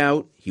he got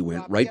out, he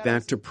went right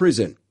back to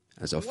prison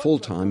as a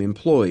full-time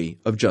employee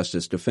of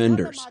Justice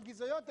Defenders.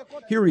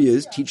 Here he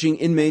is teaching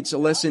inmates a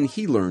lesson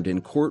he learned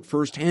in court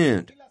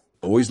firsthand.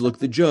 Always look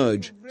the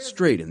judge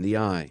straight in the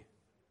eye.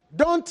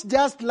 Don't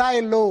just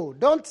lie low.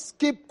 Don't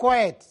keep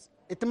quiet.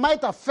 It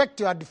might affect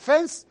your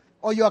defense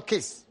or your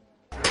case.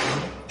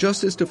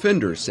 Justice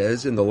Defenders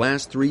says in the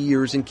last 3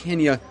 years in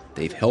Kenya,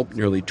 they've helped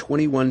nearly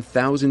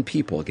 21,000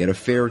 people get a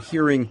fair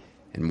hearing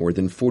and more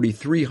than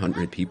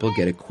 4,300 people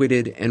get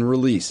acquitted and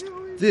released.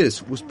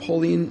 This was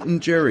Pauline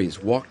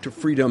Njeri's walk to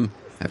freedom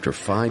after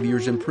 5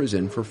 years in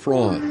prison for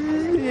fraud.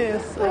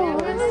 Yes,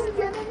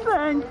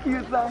 thank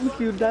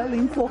you,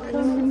 darling, for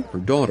coming. Her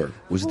daughter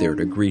was there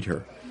to greet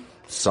her.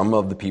 Some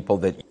of the people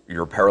that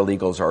your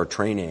paralegals are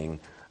training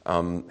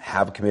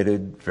have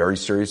committed very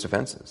serious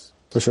offenses.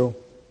 For sure.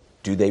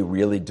 Do they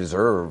really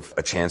deserve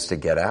a chance to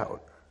get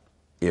out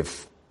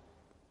if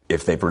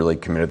if they've really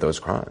committed those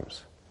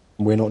crimes.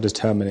 We're not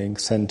determining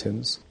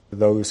sentence.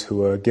 Those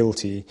who are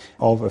guilty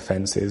of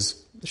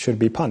offences should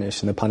be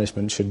punished, and the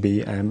punishment should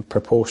be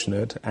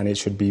proportionate, and it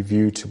should be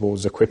viewed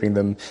towards equipping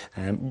them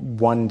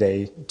one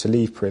day to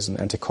leave prison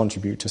and to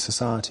contribute to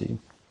society.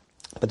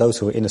 But those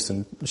who are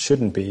innocent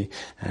shouldn't be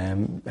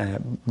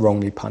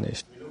wrongly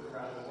punished.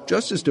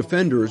 Justice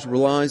Defenders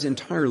relies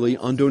entirely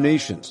on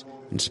donations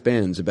and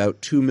spends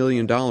about $2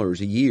 million a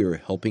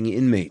year helping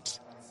inmates.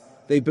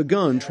 They've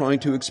begun trying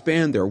to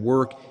expand their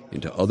work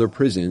into other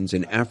prisons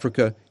in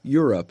Africa,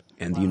 Europe,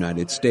 and the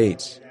United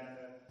States.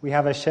 We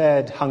have a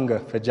shared hunger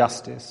for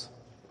justice.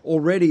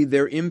 Already,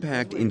 their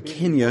impact in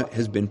Kenya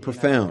has been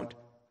profound.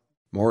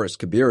 Morris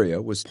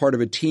Kabiria was part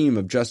of a team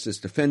of Justice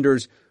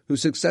Defenders who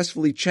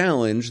successfully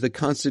challenged the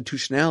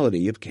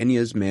constitutionality of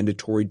Kenya's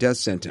mandatory death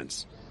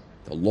sentence.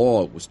 The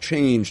law was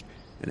changed,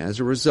 and as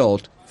a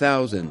result,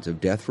 thousands of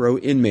death row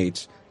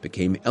inmates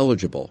became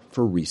eligible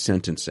for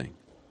resentencing.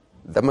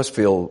 That must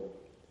feel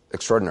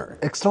extraordinary.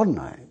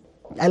 Extraordinary.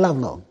 I love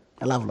law.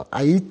 I love law.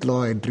 I eat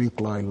law, I drink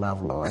law, I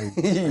love law.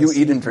 You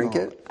eat and drink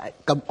it? I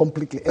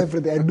completely,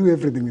 everything. I do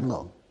everything with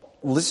law.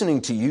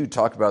 Listening to you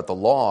talk about the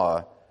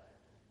law,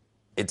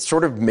 it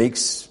sort of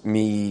makes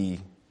me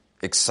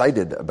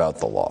excited about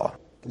the law.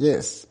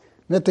 Yes.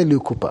 Let me tell you,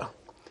 Cooper.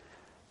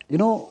 You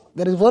know,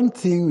 there is one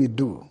thing we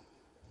do.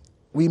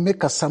 We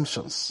make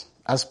assumptions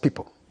as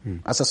people,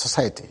 as a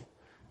society,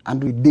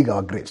 and we dig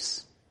our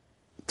graves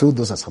through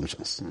those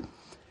assumptions.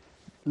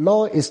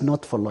 Law is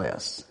not for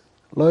lawyers.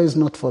 Law is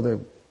not for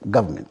the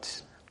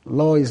government.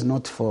 Law is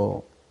not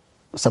for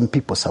some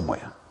people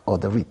somewhere or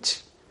the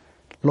rich.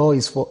 Law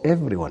is for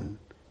everyone.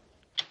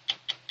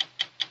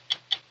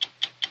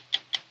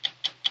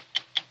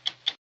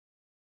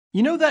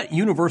 You know that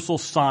universal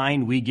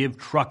sign we give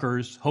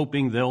truckers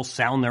hoping they'll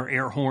sound their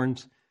air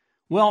horns?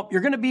 Well,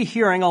 you're going to be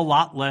hearing a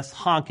lot less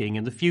honking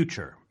in the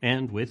future,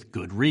 and with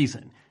good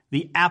reason.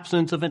 The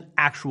absence of an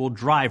actual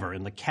driver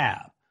in the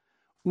cab.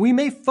 We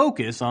may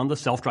focus on the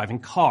self-driving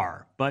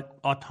car, but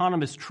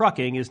autonomous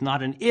trucking is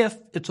not an if,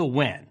 it's a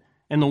when.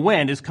 And the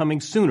when is coming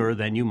sooner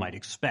than you might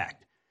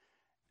expect.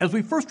 As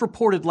we first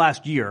reported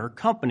last year,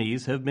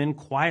 companies have been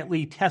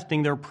quietly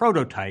testing their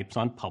prototypes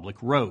on public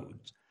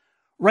roads.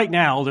 Right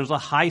now, there's a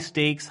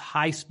high-stakes,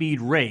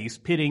 high-speed race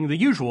pitting the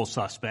usual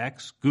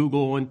suspects,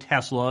 Google and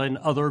Tesla and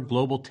other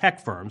global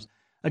tech firms,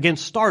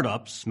 against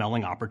startups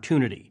smelling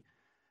opportunity.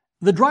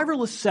 The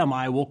driverless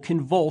semi will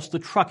convulse the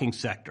trucking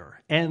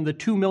sector and the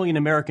 2 million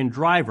American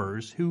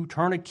drivers who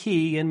turn a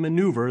key and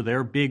maneuver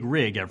their big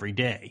rig every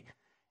day.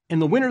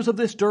 And the winners of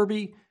this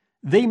derby,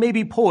 they may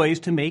be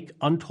poised to make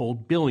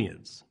untold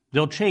billions.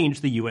 They'll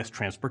change the U.S.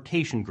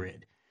 transportation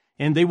grid,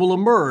 and they will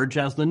emerge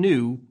as the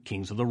new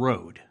kings of the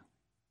road.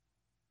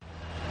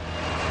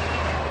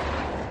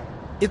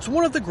 It's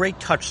one of the great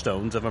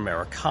touchstones of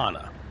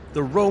Americana,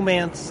 the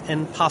romance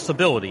and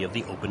possibility of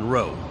the open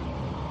road.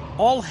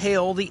 All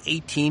hail the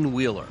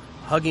 18-wheeler,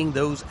 hugging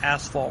those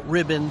asphalt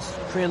ribbons,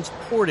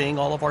 transporting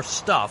all of our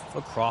stuff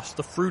across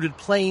the fruited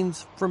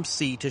plains from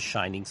sea to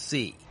shining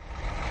sea.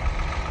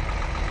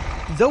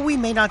 Though we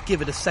may not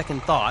give it a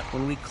second thought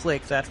when we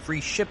click that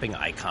free shipping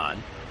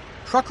icon,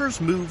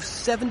 truckers move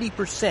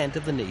 70%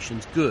 of the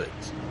nation's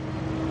goods.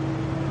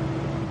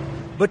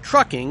 But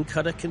trucking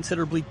cut a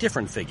considerably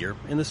different figure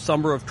in the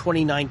summer of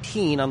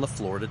 2019 on the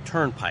Florida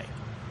Turnpike.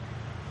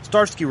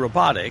 Starsky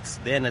Robotics,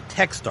 then a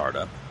tech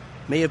startup,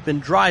 may have been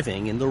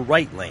driving in the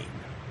right lane,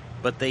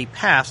 but they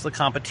passed the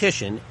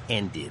competition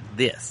and did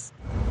this.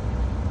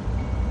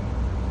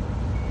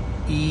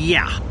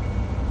 Yeah,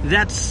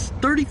 that's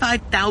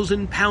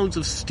 35,000 pounds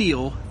of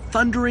steel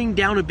thundering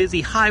down a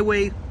busy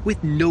highway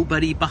with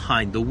nobody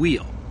behind the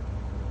wheel.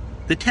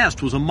 The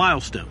test was a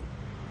milestone.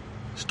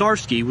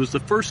 Starsky was the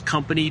first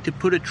company to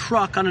put a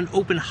truck on an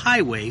open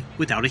highway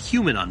without a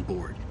human on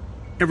board.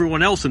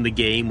 Everyone else in the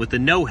game with the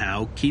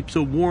know-how keeps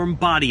a warm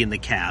body in the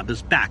cab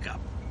as backup.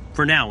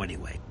 For now,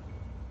 anyway.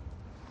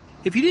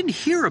 If you didn't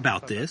hear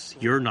about this,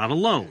 you're not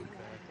alone.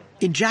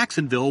 In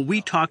Jacksonville,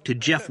 we talked to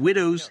Jeff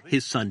Widows,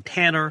 his son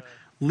Tanner,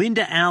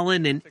 Linda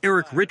Allen, and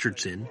Eric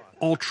Richardson,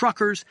 all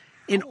truckers,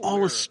 and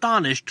all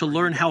astonished to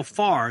learn how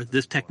far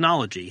this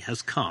technology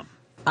has come.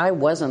 I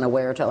wasn't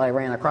aware till I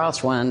ran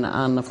across one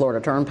on the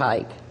Florida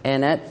Turnpike,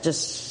 and it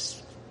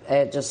just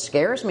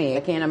scares me.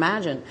 I can't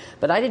imagine.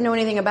 But I didn't know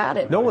anything about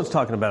it. No one's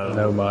talking about it.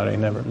 Nobody,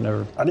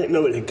 never. I didn't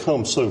know it had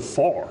come so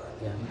far.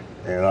 Yeah.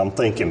 And I'm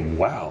thinking,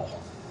 wow,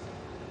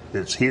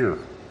 it's here.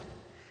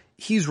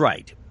 He's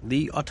right.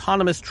 The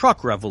autonomous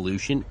truck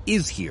revolution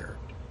is here.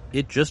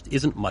 It just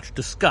isn't much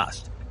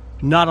discussed.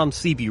 Not on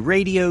CB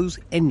radios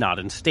and not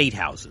in state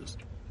houses.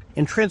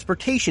 And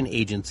transportation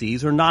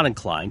agencies are not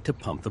inclined to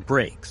pump the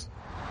brakes.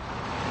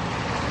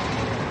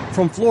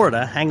 From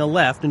Florida, hang a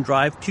left and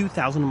drive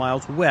 2,000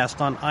 miles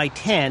west on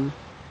I-10,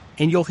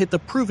 and you'll hit the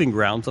proving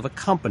grounds of a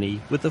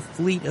company with a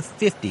fleet of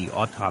 50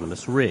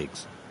 autonomous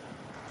rigs.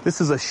 This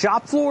is a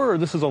shop floor or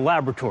this is a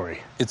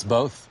laboratory? It's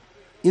both.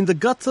 In the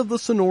guts of the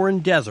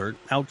Sonoran Desert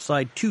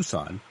outside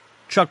Tucson,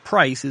 Chuck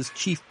Price is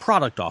Chief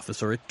Product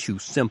Officer at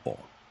TuSimple.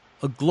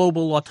 a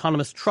global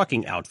autonomous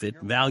trucking outfit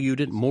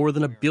valued at more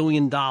than $1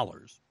 billion,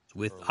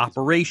 with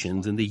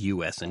operations in the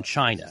U.S. and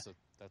China.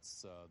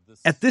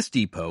 At this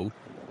depot,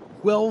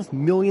 $12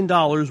 million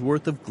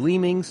worth of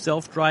gleaming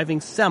self-driving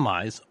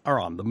semis are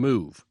on the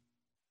move.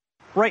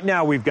 Right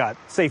now we've got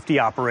safety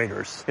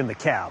operators in the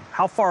cab.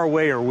 How far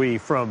away are we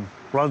from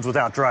runs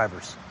without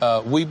drivers?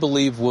 We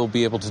believe we'll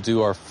be able to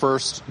do our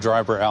first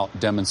driver-out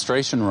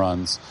demonstration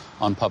runs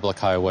on public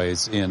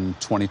highways in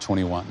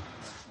 2021.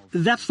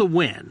 That's the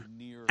when.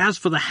 As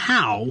for the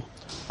how...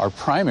 Our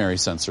primary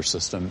sensor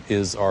system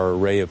is our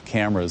array of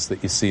cameras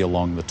that you see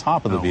along the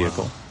top of the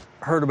vehicle. Wow.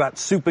 Heard about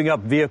souping up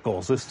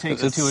vehicles. This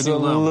takes it to a new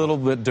level. It's a little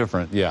bit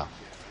different, yeah.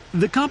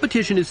 The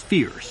competition is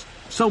fierce.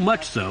 So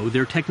much so,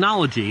 their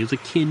technology is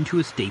akin to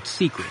a state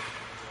secret.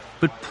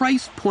 But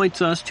Price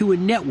points us to a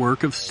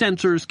network of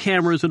sensors,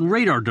 cameras, and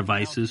radar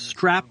devices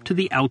strapped to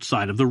the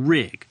outside of the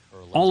rig,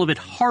 all of it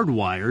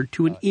hardwired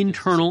to an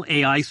internal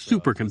AI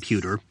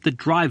supercomputer that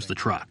drives the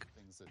truck.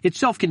 It's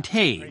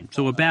self-contained,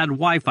 so a bad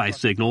Wi-Fi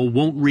signal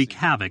won't wreak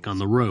havoc on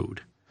the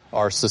road.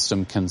 Our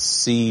system can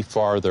see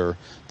farther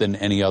than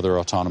any other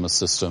autonomous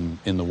system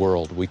in the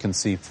world. We can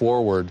see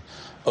forward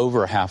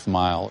over a half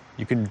mile.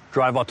 You can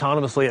drive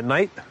autonomously at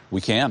night?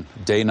 We can,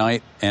 day,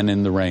 night, and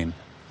in the rain.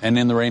 And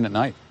in the rain at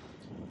night.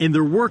 And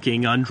they're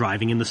working on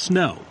driving in the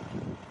snow.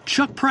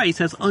 Chuck Price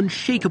has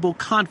unshakable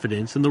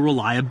confidence in the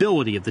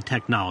reliability of the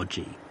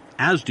technology,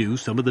 as do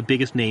some of the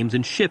biggest names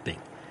in shipping.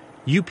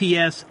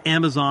 UPS,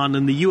 Amazon,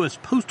 and the U.S.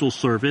 Postal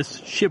Service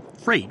ship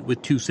freight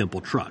with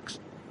TuSimple trucks.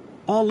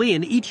 All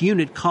in, each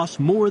unit costs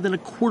more than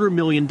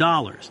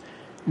 $250,000.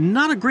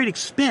 Not a great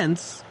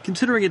expense,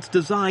 considering it's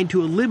designed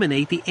to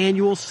eliminate the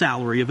annual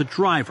salary of a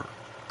driver,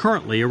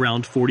 currently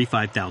around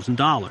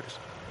 $45,000.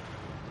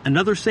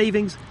 Another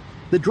savings?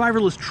 The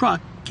driverless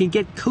truck can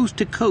get coast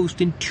to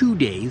coast in 2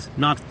 days,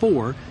 not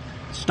 4,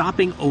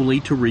 stopping only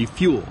to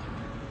refuel,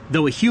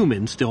 though a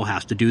human still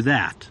has to do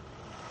that.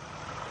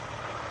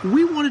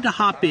 We wanted to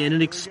hop in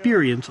and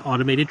experience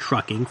automated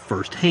trucking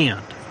firsthand.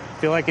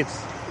 I feel like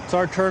it's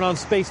our turn on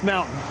Space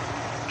Mountain.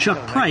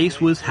 Chuck Price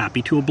was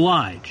happy to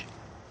oblige.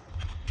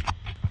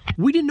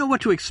 We didn't know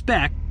what to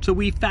expect, so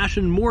we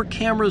fashioned more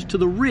cameras to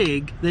the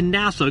rig than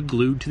NASA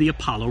glued to the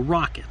Apollo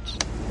rockets.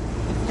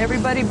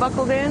 Everybody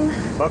buckled in?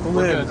 Buckled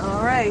in.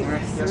 All right.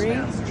 3,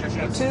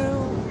 2,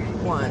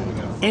 1.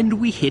 And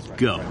we hit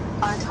go.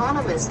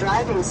 Autonomous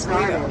driving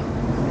started.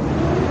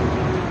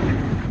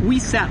 We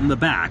sat in the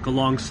back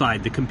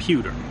alongside the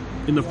computer.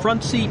 In the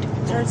front seat,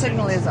 turn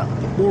signal is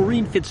on.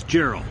 Maureen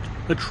Fitzgerald,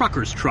 a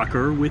trucker's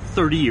trucker with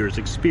 30 years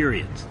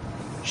experience.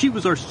 She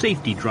was our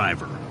safety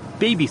driver,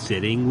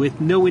 babysitting with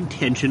no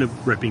intention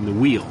of gripping the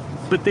wheel,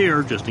 but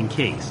there just in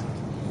case.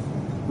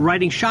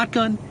 Riding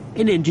shotgun,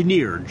 an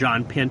engineer,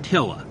 John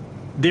Pantilla,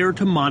 there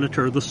to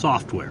monitor the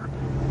software.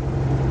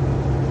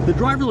 The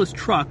driverless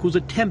truck was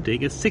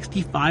attempting a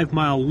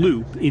 65-mile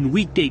loop in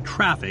weekday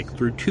traffic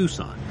through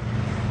Tucson.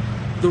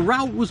 The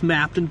route was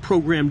mapped and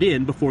programmed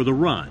in before the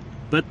run,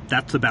 but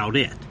that's about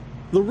it.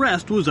 The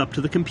rest was up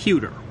to the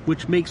computer,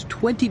 which makes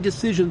 20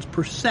 decisions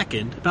per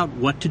second about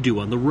what to do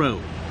on the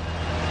road.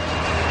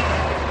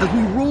 As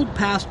we rolled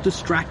past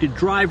distracted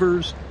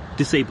drivers,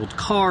 disabled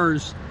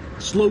cars,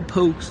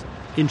 slowpokes,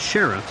 and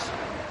sheriffs,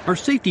 our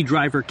safety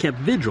driver kept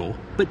vigil,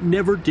 but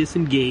never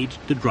disengaged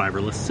the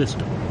driverless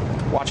system.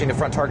 Watching the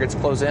front targets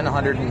close in,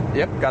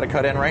 100, got to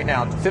cut in right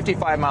now.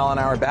 55 mile an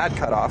hour bad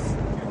cutoff.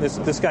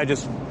 This guy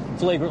just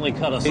flagrantly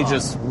cut us off. He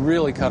just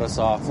really cut us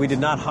off. We did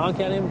not honk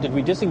at him. Did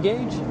we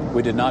disengage?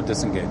 We did not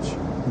disengage.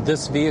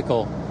 This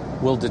vehicle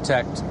will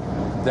detect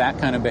that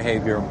kind of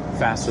behavior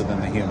faster than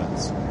the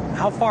humans.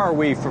 How far are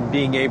we from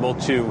being able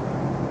to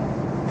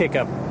pick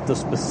up the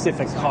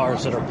specific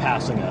cars that are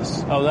passing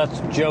us? Oh, that's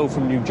Joe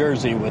from New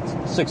Jersey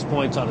with 6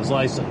 points on his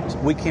license.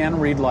 We can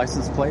read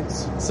license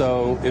plates,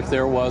 so if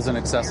there was an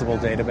accessible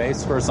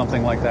database for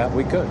something like that,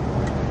 we could.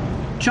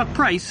 Chuck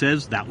Price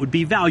says that would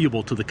be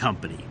valuable to the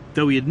company,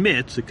 though he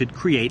admits it could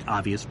create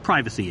obvious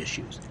privacy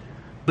issues.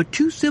 But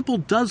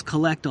TuSimple does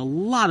collect a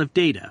lot of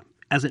data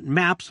as it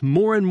maps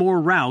more and more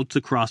routes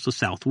across the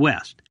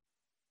Southwest.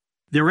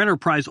 Their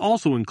enterprise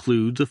also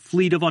includes a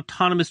fleet of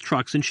autonomous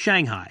trucks in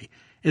Shanghai,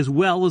 as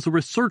well as a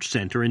research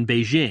center in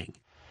Beijing.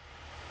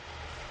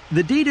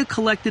 The data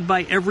collected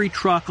by every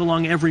truck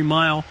along every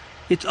mile,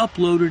 it's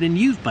uploaded and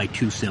used by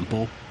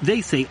TuSimple,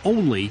 they say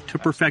only to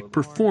perfect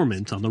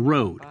performance on the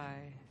road.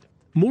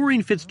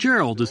 Maureen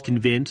Fitzgerald is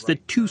convinced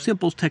that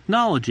TuSimple's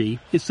technology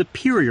is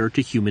superior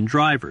to human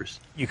drivers.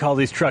 You call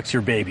these trucks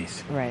your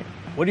babies. Right.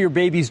 What do your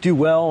babies do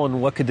well,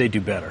 and what could they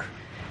do better?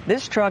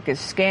 This truck is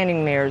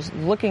scanning mirrors,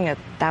 looking at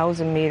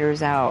 1,000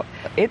 meters out.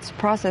 It's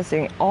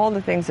processing all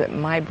the things that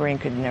my brain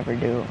could never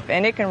do.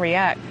 And it can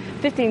react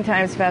 15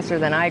 times faster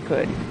than I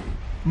could.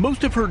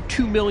 Most of her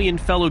 2 million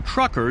fellow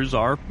truckers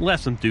are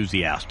less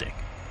enthusiastic.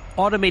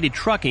 Automated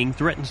trucking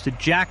threatens to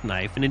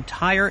jackknife an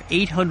entire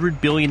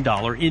 $800 billion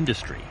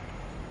industry.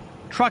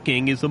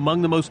 Trucking is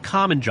among the most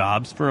common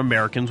jobs for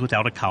Americans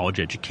without a college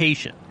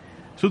education.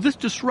 So this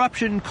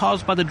disruption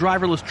caused by the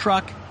driverless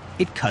truck,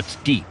 it cuts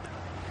deep.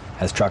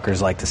 As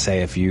truckers like to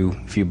say, if you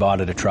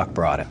bought it, a truck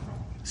brought it.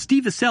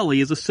 Steve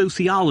Aselli is a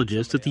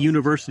sociologist at the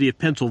University of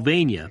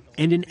Pennsylvania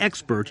and an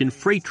expert in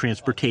freight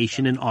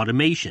transportation and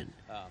automation.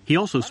 He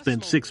also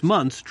spent 6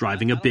 months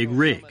driving a big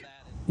rig.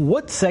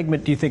 What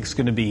segment do you think is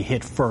going to be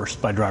hit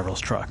first by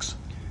driverless trucks?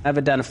 I've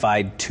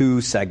identified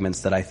 2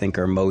 segments that I think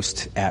are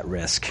most at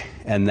risk,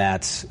 and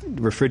that's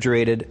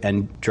refrigerated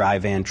and dry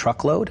van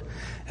truckload.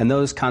 And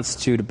those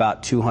constitute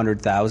about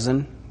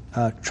 200,000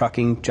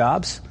 trucking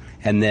jobs.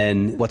 And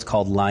then what's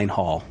called line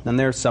haul. And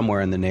they're somewhere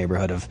in the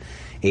neighborhood of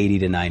 80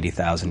 to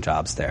 90,000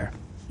 jobs there.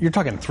 You're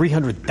talking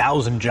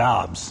 300,000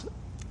 jobs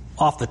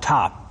off the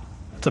top.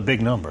 It's a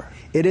big number.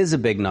 It is a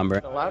big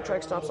number.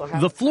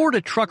 The Florida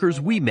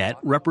truckers we met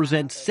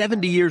represent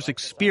 70 years'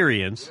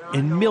 experience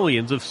and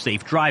millions of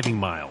safe driving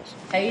miles.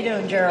 How you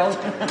doing, Gerald?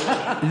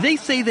 They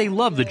say they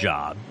love the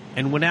job,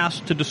 and when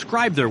asked to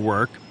describe their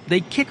work,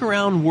 they kick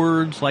around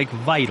words like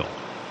vital,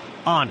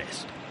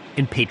 honest,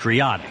 and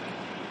patriotic.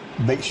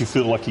 Makes you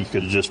feel like you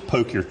could just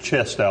poke your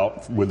chest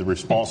out with the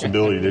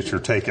responsibility that you're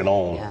taking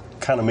on. Yeah.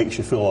 Kind of makes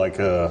you feel like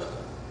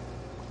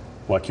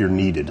you're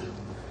needed.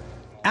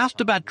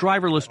 Asked about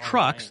driverless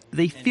trucks,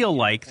 they feel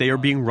like they are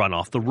being run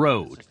off the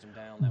road.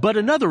 But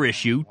another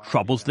issue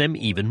troubles them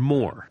even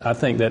more. I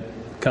think that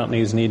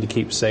companies need to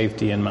keep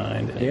safety in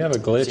mind. If you have a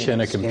glitch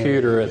in a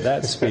computer at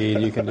that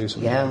speed, you can do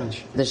some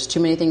damage. There's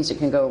too many things that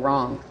can go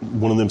wrong.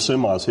 One of them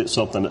semis hit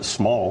something that's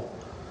small,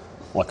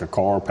 like a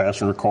car,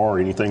 passenger car, or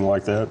anything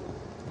like that.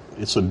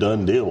 It's a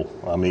done deal.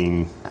 I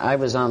mean, I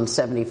was on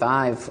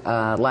 75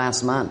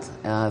 last month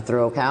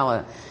through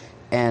Ocala,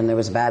 and there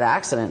was a bad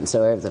accident. And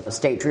so the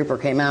state trooper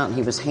came out, and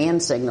he was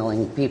hand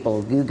signaling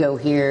people, you go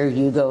here,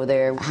 you go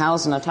there.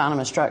 How's an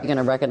autonomous truck going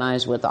to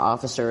recognize what the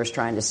officer is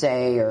trying to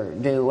say or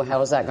do? How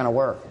is that going to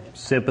work?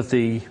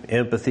 Sympathy,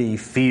 empathy,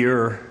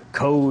 fear,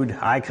 code,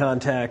 eye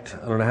contact.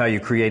 I don't know how you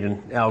create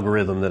an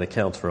algorithm that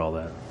accounts for all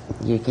that.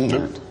 You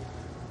can't.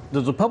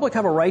 Does the public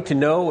have a right to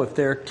know if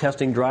they're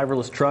testing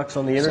driverless trucks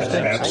on the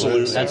interstate?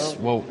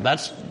 Absolutely.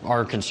 That's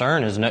our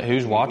concern, is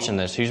who's watching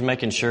this, who's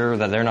making sure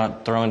that they're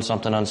not throwing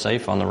something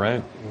unsafe on the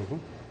road. Mm-hmm.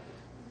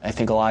 I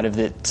think a lot of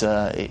it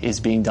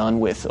is being done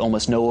with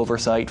almost no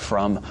oversight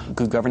from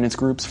good governance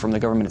groups, from the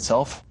government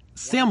itself.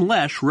 Sam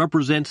Lesh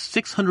represents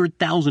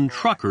 600,000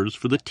 truckers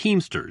for the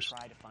Teamsters.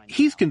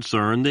 He's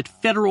concerned that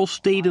federal,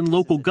 state, and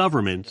local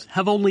governments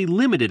have only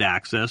limited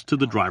access to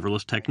the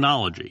driverless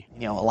technology.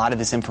 A lot of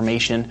this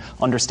information,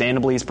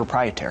 understandably, is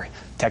proprietary.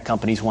 Tech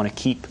companies want to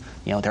keep,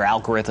 their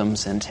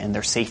algorithms and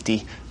their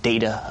safety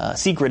data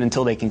secret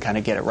until they can kind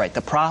of get it right.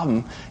 The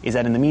problem is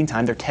that in the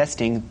meantime, they're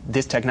testing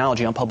this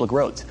technology on public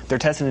roads. They're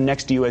testing it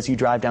next to you as you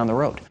drive down the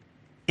road.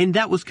 And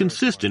that was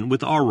consistent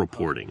with our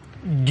reporting.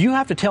 Do you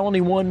have to tell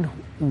anyone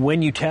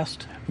when you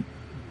test?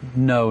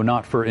 No,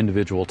 not for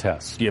individual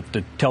tests. Do you have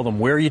to tell them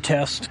where you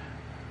test?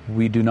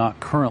 We do not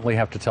currently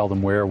have to tell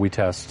them where we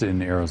test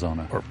in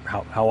Arizona. Or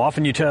how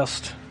often you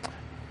test?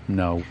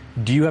 No.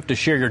 Do you have to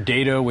share your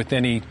data with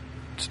any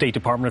State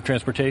Department of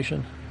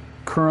Transportation?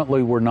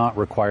 Currently, we're not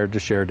required to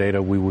share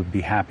data. We would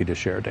be happy to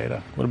share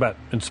data. What about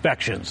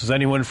inspections? Does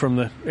anyone from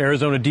the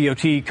Arizona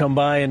DOT come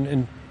by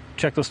and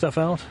check this stuff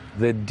out?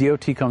 The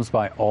DOT comes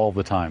by all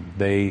the time.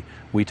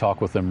 We talk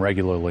with them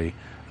regularly.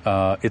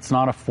 It's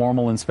not a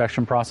formal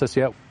inspection process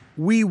yet.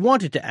 We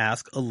wanted to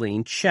ask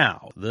Elaine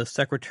Chao, the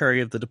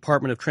Secretary of the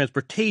Department of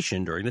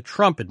Transportation during the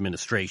Trump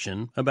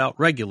administration, about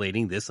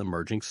regulating this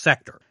emerging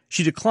sector.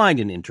 She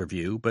declined an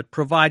interview, but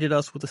provided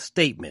us with a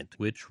statement,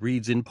 which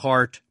reads in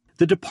part,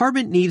 "The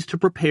department needs to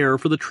prepare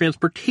for the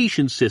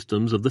transportation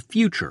systems of the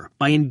future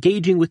by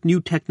engaging with new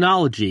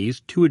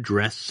technologies to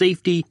address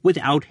safety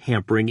without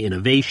hampering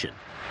innovation."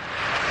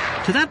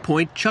 To that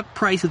point, Chuck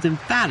Price is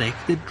emphatic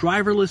that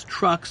driverless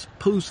trucks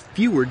pose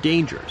fewer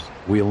dangers.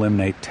 We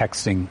eliminate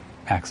texting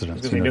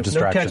accidents, distraction.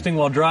 No texting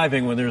while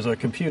driving when there's a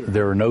computer.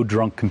 There are no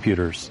drunk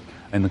computers,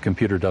 and the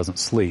computer doesn't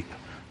sleep.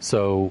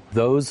 So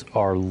those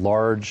are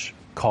large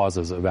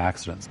causes of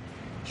accidents.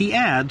 He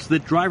adds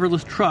that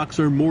driverless trucks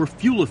are more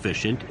fuel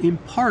efficient in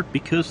part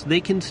because they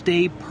can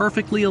stay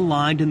perfectly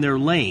aligned in their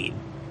lane,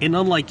 and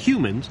unlike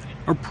humans,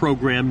 are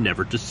programmed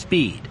never to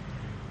speed.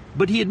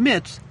 But he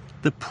admits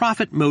the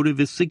profit motive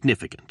is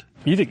significant.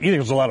 You think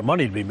there's a lot of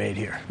money to be made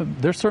here?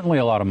 There's certainly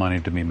a lot of money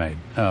to be made.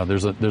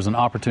 There's an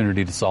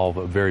opportunity to solve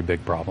a very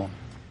big problem.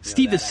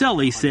 Steve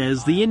Aselli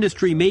says the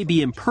industry may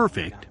be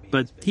imperfect,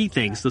 but he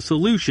thinks the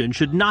solution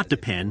should not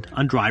depend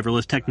on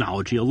driverless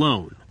technology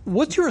alone.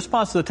 What's your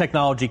response to the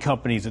technology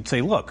companies that say,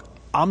 look,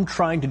 I'm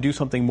trying to do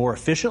something more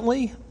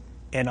efficiently,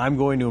 and I'm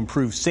going to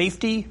improve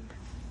safety?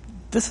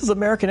 This is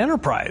American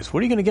enterprise.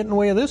 What are you going to get in the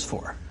way of this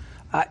for?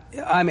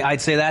 I mean,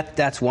 I'd say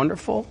that's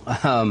wonderful,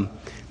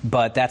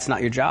 but that's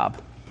not your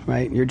job,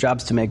 right? Your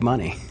job's to make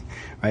money,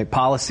 right?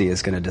 Policy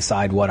is going to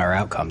decide what our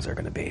outcomes are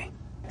going to be.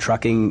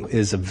 Trucking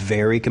is a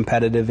very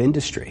competitive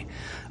industry.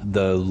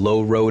 The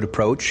low road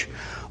approach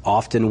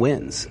often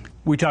wins.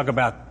 We talk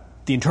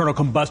about the internal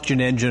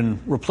combustion engine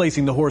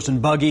replacing the horse and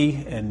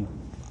buggy and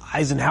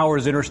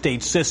Eisenhower's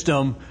interstate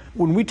system.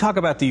 When we talk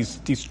about these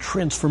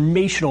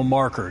transformational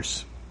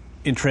markers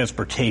in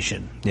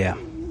transportation, yeah,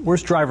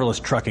 Where's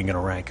driverless trucking going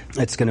to rank?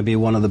 It's going to be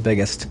one of the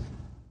biggest.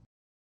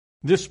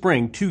 This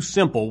spring, Too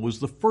Simple was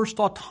the first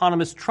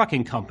autonomous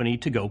trucking company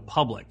to go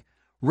public,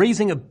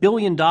 raising $1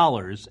 billion,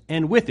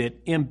 and with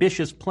it,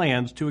 ambitious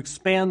plans to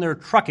expand their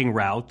trucking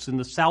routes in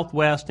the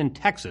Southwest and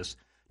Texas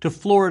to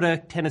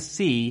Florida,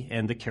 Tennessee,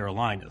 and the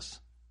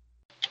Carolinas.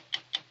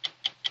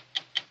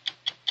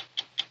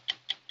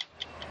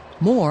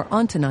 More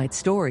on tonight's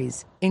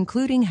stories,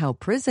 including how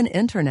prison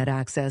internet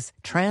access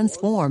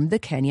transformed the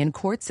Kenyan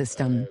court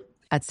system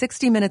at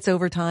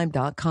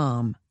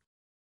 60minutesovertime.com.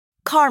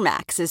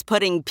 CarMax is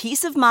putting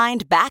peace of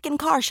mind back in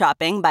car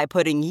shopping by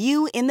putting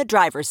you in the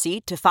driver's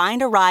seat to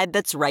find a ride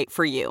that's right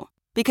for you.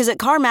 Because at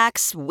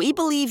CarMax, we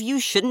believe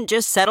you shouldn't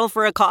just settle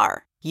for a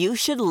car. You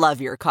should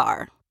love your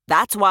car.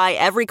 That's why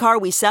every car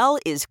we sell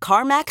is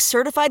CarMax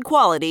certified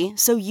quality,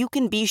 so you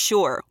can be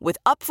sure with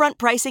upfront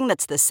pricing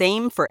that's the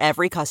same for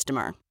every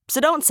customer. So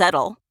don't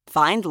settle.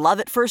 Find love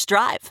at first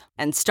drive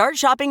and start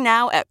shopping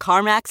now at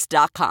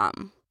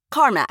CarMax.com.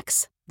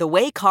 CarMax, the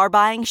way car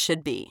buying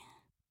should be.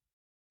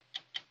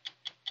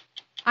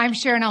 I'm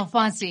Sharon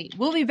Alfonsi.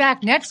 We'll be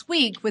back next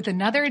week with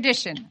another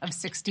edition of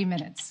 60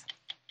 Minutes.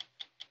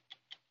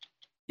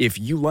 If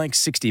you like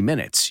 60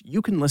 Minutes,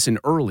 you can listen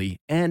early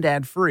and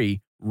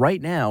ad-free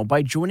right now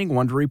by joining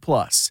Wondery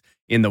Plus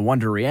in the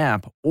Wondery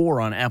app or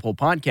on Apple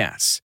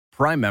Podcasts.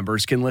 Prime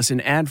members can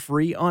listen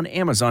ad-free on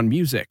Amazon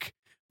Music.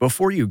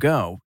 Before you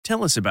go,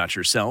 tell us about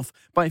yourself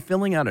by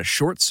filling out a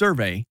short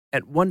survey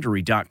at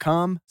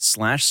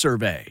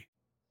Wondery.com/survey.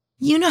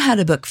 You know how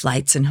to book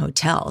flights and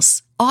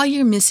hotels. All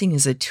you're missing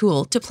is a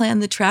tool to plan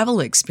the travel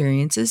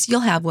experiences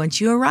you'll have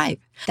once you arrive.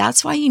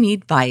 That's why you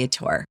need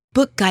Viator.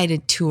 Book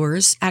guided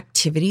tours,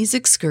 activities,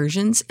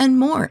 excursions, and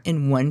more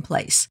in one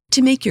place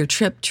to make your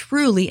trip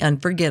truly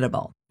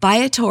unforgettable.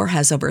 Viator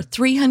has over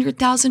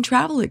 300,000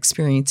 travel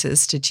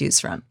experiences to choose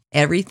from.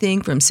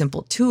 Everything from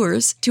simple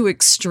tours to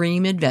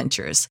extreme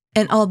adventures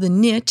and all the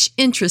niche,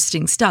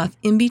 interesting stuff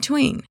in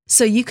between.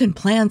 So you can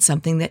plan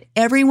something that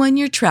everyone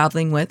you're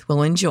traveling with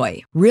will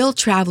enjoy. Real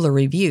traveler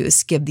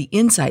reviews give the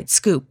inside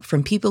scoop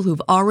from people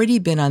who've already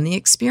been on the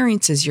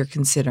experiences you're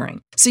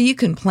considering. So you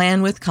can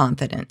plan with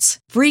confidence.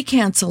 Free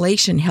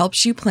cancellation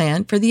helps you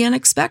plan for the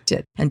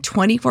unexpected. And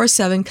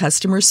 24/7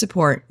 customer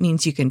support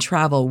means you can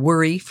travel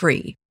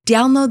worry-free.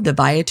 Download the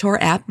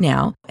Viator app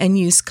now and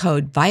use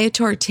code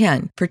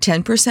Viator10 for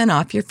 10%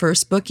 off your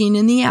first booking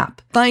in the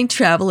app. Find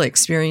travel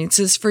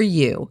experiences for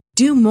you.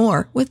 Do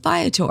more with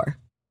Viator.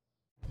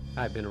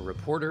 I've been a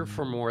reporter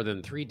for more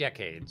than 3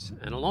 decades,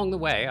 and along the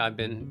way, I've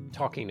been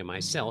talking to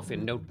myself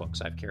in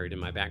notebooks I've carried in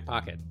my back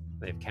pocket.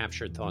 They've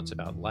captured thoughts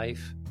about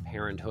life,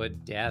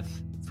 parenthood,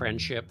 death,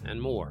 friendship, and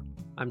more.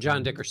 I'm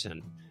John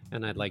Dickerson,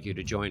 and I'd like you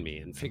to join me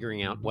in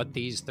figuring out what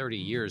these 30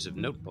 years of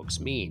notebooks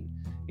mean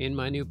in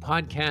my new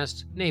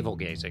podcast, Navel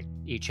Gazing.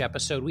 Each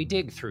episode, we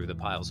dig through the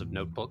piles of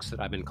notebooks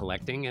that I've been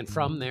collecting, and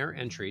from their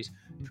entries,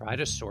 try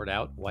to sort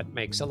out what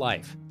makes a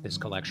life. This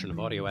collection of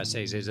audio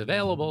essays is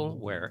available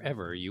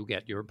wherever you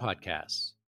get your podcasts.